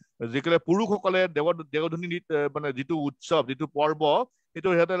যিকলে পুৰুষসকলে দেওধনী মানে যিটো উৎসৱ যিটো পৰ্ব সেইটো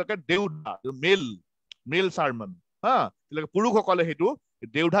সিহঁতে দেউধা মেল চাৰ্মন হা তেওঁলোকে পুৰুষসকলে সেইটো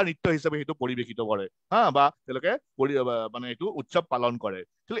দেউধা নৃত্য হিচাপে সেইটো পৰিৱেশিত কৰে হা বা তেওঁলোকে মানে এইটো উৎসৱ পালন কৰে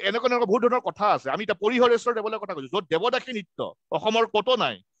এনেকুৱা বহুত ধৰণৰ কথা আছে আমি এতিয়া পৰিহৰেশ্বৰ দেৱালয়ৰ কথা কৈছো য'ত দেৱদাসী নৃত্য অসমৰ কতো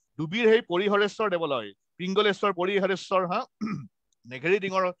নাই ডুবিৰ সেই পৰিহৰেশ্বৰ দেৱালয় পিংগলেশ্বৰ পৰিহৰেশ্বৰ হা নেঘেৰি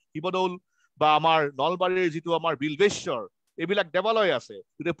ডিঙৰ শিৱদৌল বা আমাৰ নলবাৰীৰ যিটো আমাৰ বিলবেশ্বৰ এইবিলাক দেৱালয় আছে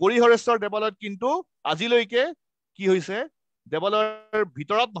কিন্তু পৰিহৰেশ্বৰ দেৱালয়ত কিন্তু আজিলৈকে কি হৈছে দেৱালয়ৰ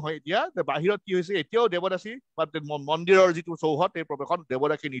ভিতৰত নহয় এতিয়া বাহিৰত কি হৈছে এতিয়াও দেৱদাসী বা মন্দিৰৰ যিটো চৌহদ এই প্ৰৱেশন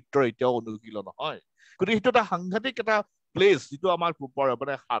দেৱদাসী নৃত্যৰ এতিয়াও অনুশীলন নহয় গতিকে সেইটো এটা সাংঘাতিক এটা প্লেচ যিটো আমাৰ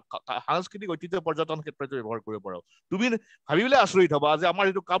মানে সাংস্কৃতিক ঐতিহ্য পৰ্যটন ক্ষেত্ৰত ব্যৱহাৰ কৰিব পাৰো তুমি ভাবিবলৈ আচৰিত হবা যে আমাৰ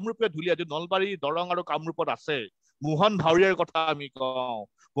যিটো কামৰূপীয়া ঢুলীয়া যিটো নলবাৰী দৰং আৰু কামৰূপত আছে মোহন ভাউৰীয়াৰ কথা আমি কওঁ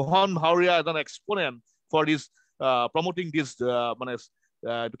মোহন ভাউৰীয়া এজন এক্সপোনেণ্ট ফৰ দিছ প্ৰমোটিং দিছ মানে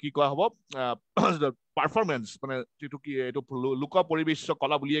কি কোৱা হ'ব পাৰফৰ্মেন্স মানে যিটো কি এইটো লোক পৰিবেশ্য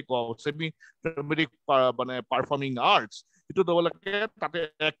কলা বুলিয়ে কওঁ চেমি মানে পাৰফৰ্মিং আৰ্টছ এইটো তেওঁলোকে তাতে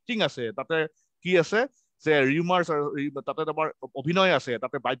এক্টিং আছে তাতে কি আছে যে ৰিউমাৰ্ছ তাতে তোমাৰ অভিনয় আছে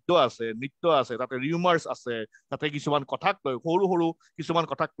তাতে বাদ্য আছে নৃত্য আছে তাতে ৰিউমাৰ্ছ আছে তাতে কিছুমান কথাক লৈ সৰু কিছুমান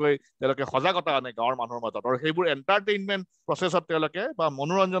কথাক লৈ তেওঁলোকে সজাগতা আনে গাঁৱৰ মানুহৰ মাজত আৰু সেইবোৰ এণ্টাৰটেইনমেণ্ট প্ৰচেছত তেওঁলোকে বা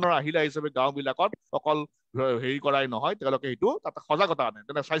মনোৰঞ্জনৰ আহিলা হিচাপে গাঁওবিলাকত অকল হেৰি কৰাই নহয় তেওঁলোকে সেইটো তাতে সজাগতা আনে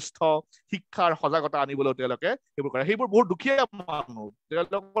তেনে স্বাস্থ্য শিক্ষাৰ সজাগতা আনিবলৈ তেওঁলোকে সেইবোৰ কৰে সেইবোৰ বহুত দুখীয়া মানুহ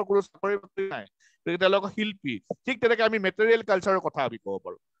তেওঁলোকৰ কোনো চাকৰি বাকৰি নাই তেওঁলোকৰ শিল্পী ঠিক তেনেকে আমি মেটেৰিয়েল কালচাৰৰ কথা আমি ক'ব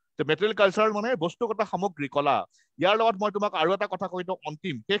পাৰো মেটেৰিয়েল কালচাৰ মানে বস্তুগত সামগ্ৰী কলা ইয়াৰ লগত মই তোমাক আৰু এটা কথা কৈ দিওঁ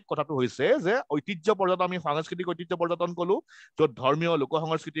অন্তিম শেষ কথাটো হৈছে যে ঐতিহ্য পৰ্যটন আমি সাংস্কৃতিক ঐতিহ্য পৰ্যটন কলো য'ত ধৰ্মীয় লোক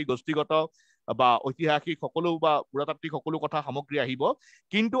সংস্কৃতি গোষ্ঠীগত বা ঐতিহাসিক সকলো বা পুৰাতাত্ত্বিক সকলো কথা সামগ্ৰী আহিব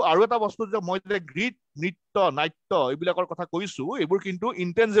কিন্তু আৰু এটা বস্তু যে মই যে গীত নৃত্য নাট্য এইবিলাকৰ কথা কৈছো এইবোৰ কিন্তু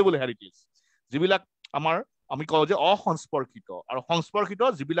ইনটেঞ্জিবল হেৰিটেজ যিবিলাক আমাৰ আমি কওঁ যে অসংস্পৰ্শিত আৰু সংস্পৰ্শিত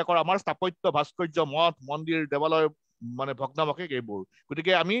যিবিলাকৰ আমাৰ স্থাপত্য ভাস্কৰ্য মঠ মন্দিৰ দেৱালয় মানে ভগ্নাৱশেষ এইবোৰ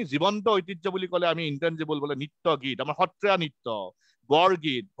গতিকে আমি জীৱন্ত ঐতিহ্য বুলি ক'লে আমি ইনটেঞ্জিবল বোলে নৃত্য গীত আমাৰ সত্ৰীয়া নৃত্য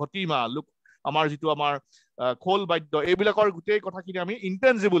বৰগীত ভটিমা আমাৰ যিটো আমাৰ খোল বাদ্য এইবিলাকৰ গোটেই কথাখিনি আমি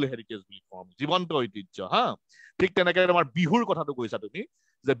ইনটেঞ্জিবল হেৰিটেজ বুলি কওঁ জীৱন্ত ঐতিহ্য হা ঠিক তেনেকে আমাৰ বিহুৰ কথাটো কৈছা তুমি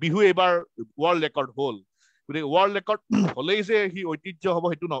যে বিহু এইবাৰ ৱৰ্ল্ড ৰেকৰ্ড হ'ল গতিকে ৱৰ্ল্ড ৰেকৰ্ড হ'লেই যে সি ঐতিহ্য হ'ব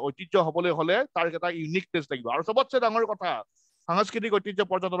সেইটো নহয় ঐতিহ্য হ'বলৈ হ'লে তাৰ এটা ইউনিকনেছ লাগিব আৰু চবতছে ডাঙৰ কথা সাংস্কৃতিক ঐতিহ্য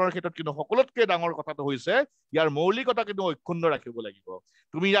পৰ্যটনৰ ক্ষেত্ৰত কিন্তু সকলোতকৈ ডাঙৰ কথাটো হৈছে ইয়াৰ মৌলিকতা কিন্তু অক্ষুণ্ণ ৰাখিব লাগিব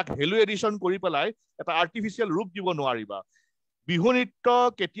তুমি ইয়াক ভেলু এডিশ্যন কৰি পেলাই এটা আৰ্টিফিচিয়েল ৰূপ দিব নোৱাৰিবা বিহু নৃত্য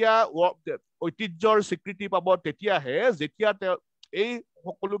কেতিয়া ঐতিহ্যৰ স্বীকৃতি পাব তেতিয়াহে যেতিয়া এই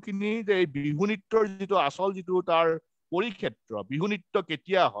সকলোখিনি যে এই বিহু নৃত্যৰ যিটো আচল যিটো তাৰ পৰিক্ষেত্ৰ বিহু নৃত্য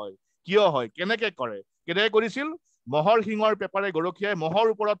কেতিয়া হয় কিয় হয় কেনেকে কৰিছিল মহৰ শিঙৰ পেপাৰে গৰখীয়াই মহৰ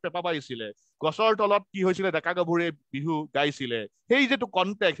ওপৰত পেপা পাইছিলে গছৰ তলত কি হৈছিলে ডেকা গাভৰুৱে বিহু গাইছিলে সেই যিটো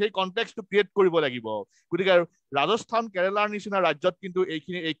কনটেক্সট সেই কনটেক্সটটো ক্ৰিয়েট কৰিব লাগিব গতিকে ৰাজস্থান কেৰেলাৰ নিচিনা ৰাজ্যত কিন্তু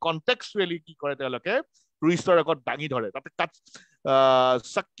এই কনটেক্সচুৱেলি কি কৰে তেওঁলোকে টুৰিষ্টৰ আগত দাঙি ধৰে তাতে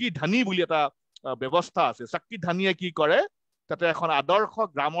চাক্কি ধানী বুলি এটা ব্যৱস্থা আছে চাক্কি ধানীয়ে কি কৰে তাতে এখন আদৰ্শ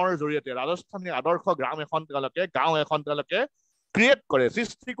গ্ৰামৰ জৰিয়তে ৰাজস্থানী আদৰ্শ গ্ৰাম এখন তেওঁলোকে গাঁও এখন তেওঁলোকে ক্ৰিয়েট কৰে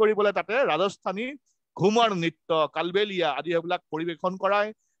সৃষ্টি কৰিবলৈ তাতে ৰাজস্থানী ঘুমৰ নৃত্য কালবেলিয়া আদি এইবিলাক পৰিৱেশন কৰায়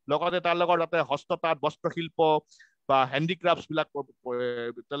লগতে তাৰ লগত তাতে হস্ততাঁত বস্ত্ৰশিল্প বা হেণ্ডিক্ৰাফ্টছ বিলাক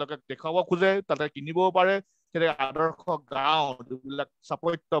তেওঁলোকে দেখাব খোজে তাতে কিনিবও পাৰে আদৰ্শ গাঁও যিবিলাক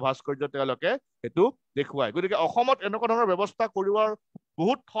স্থাপত্য ভাস্কৰ্য তেওঁলোকে সেইটো দেখুৱায় গতিকে অসমত এনেকুৱা ধৰণৰ ব্যৱস্থা কৰোৱাৰ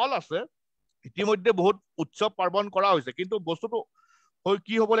বহুত থল আছে ইতিমধ্যে বহুত উৎসৱ পাৰ্বণ কৰা হৈছে কিন্তু বস্তুটো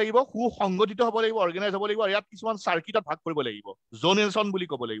কি হ'ব লাগিব সুসংগঠিত হ'ব লাগিব অৰ্গেনাইজ হ'ব লাগিব ইয়াত কিছুমান চাৰ্কিটত ভাগ কৰিব লাগিব জোনেশ্যন বুলি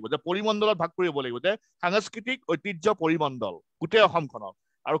ক'ব লাগিব যে পৰিমণ্ডলত ভাগ কৰিব লাগিব যে সাংস্কৃতিক ঐতিহ্য পৰিমণ্ডল গোটেই অসমখনত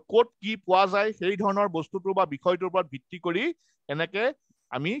আৰু ক'ত কি পোৱা যায় সেই ধৰণৰ বস্তুটোৰ বা বিষয়টোৰ ওপৰত ভিত্তি কৰি এনেকে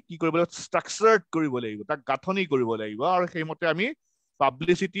আমি কি কৰিব লাগিব ষ্ট্ৰাকচাৰ্ড কৰিব লাগিব তাক গাঁথনি কৰিব লাগিব আৰু সেইমতে আমি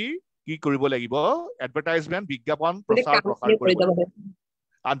পাব্লিচিটি কি কৰিব লাগিব এডভাৰটাইজমেণ্ট বিজ্ঞাপন প্ৰচাৰ কৰিব লাগিব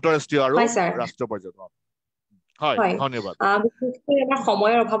আন্তঃৰাষ্ট্ৰীয় আৰু ৰাষ্ট্ৰীয় পৰ্যায়ত হয় ধন্যবাদ বিশেষকৈ আমাৰ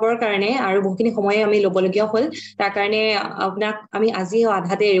সময়ৰ অভাৱৰ কাৰণে আৰু বহুখিনি সময় আমি ল'বলগীয়া হ'ল তাৰ কাৰণে আপোনাক আমি আজি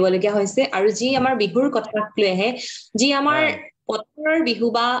আধাতে এৰিবলগীয়া হৈছে আৰু যি আমাৰ বিহুৰ কথা লৈ আহে যি আমাৰ পথাৰৰ বিহু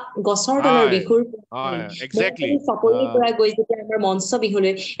বা গছৰ তলৰ বিহুৰ চাপৰিৰ পৰা গৈ যেতিয়া আমাৰ মঞ্চ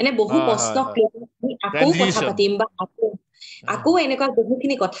বিহুলৈ এনে বহু প্ৰশ্ন আকৌ কথা পাতিম বা আকৌ এনেকুৱা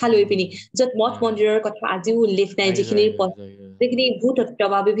বহুখিনি কথা লৈ পিনি য'ত মঠ মন্দিৰৰ কথা আজিও উল্লেখ নাই যিখিনি ভূতত্ব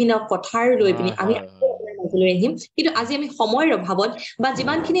বা বিভিন্ন কথাৰ লৈ পিনি আমি মাজলৈ আহিম কিন্তু আজি আমি সময়ৰ অভাৱত বা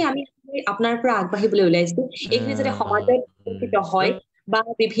যিমানখিনি আমি আপোনাৰ পৰা আগবাঢ়িবলৈ ওলাইছো এইখিনি যাতে সমাজত উপস্থিত হয় বা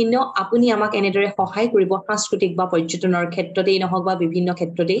বিভিন্ন আপুনি আমাক এনেদৰে সহায় কৰিব সাংস্কৃতিক বা পৰ্যটনৰ ক্ষেত্ৰতেই নহওক বা বিভিন্ন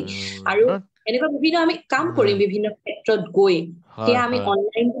ক্ষেত্ৰতেই আৰু এনেকুৱা বিভিন্ন আমি কাম কৰিম বিভিন্ন ক্ষেত্ৰত গৈ সেয়া আমি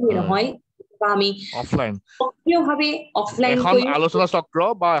অনলাইন কৰি নহয় বা আমি অফলাইন সক্ৰিয়ভাৱে অফলাইন এখন কৰি আলোচনা চক্ৰ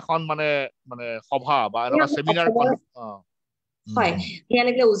বা এখন মানে সভা বা এনেকুৱা সেমিনাৰ হয়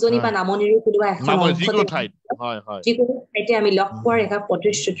ইয়ালৈকে উজনি বা নামনিৰো কোনোবা এখন যিকোনো ঠাইতে আমি লগ পোৱাৰ এটা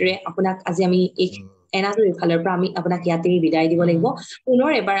প্ৰতিশ্ৰুতিৰে আপোনাক আজি আমি এই এনাজৰীৰ ফালৰ পৰা আমি আপোনাক ইয়াতেই বিদায় দিব লাগিব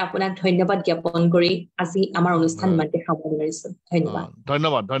পুনৰ এবাৰ আপোনাক ধন্যবাদ জ্ঞাপন কৰি আজি আমাৰ অনুষ্ঠান ইমানতে সামৰণি মাৰিছো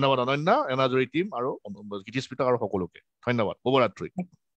ধন্যবাদ ধন্যবাদ অনন্যা এনাজৰী টিম আৰু গীতিস্মিতা আৰু সকলোকে ধন্যবাদ শুভৰাত্ৰি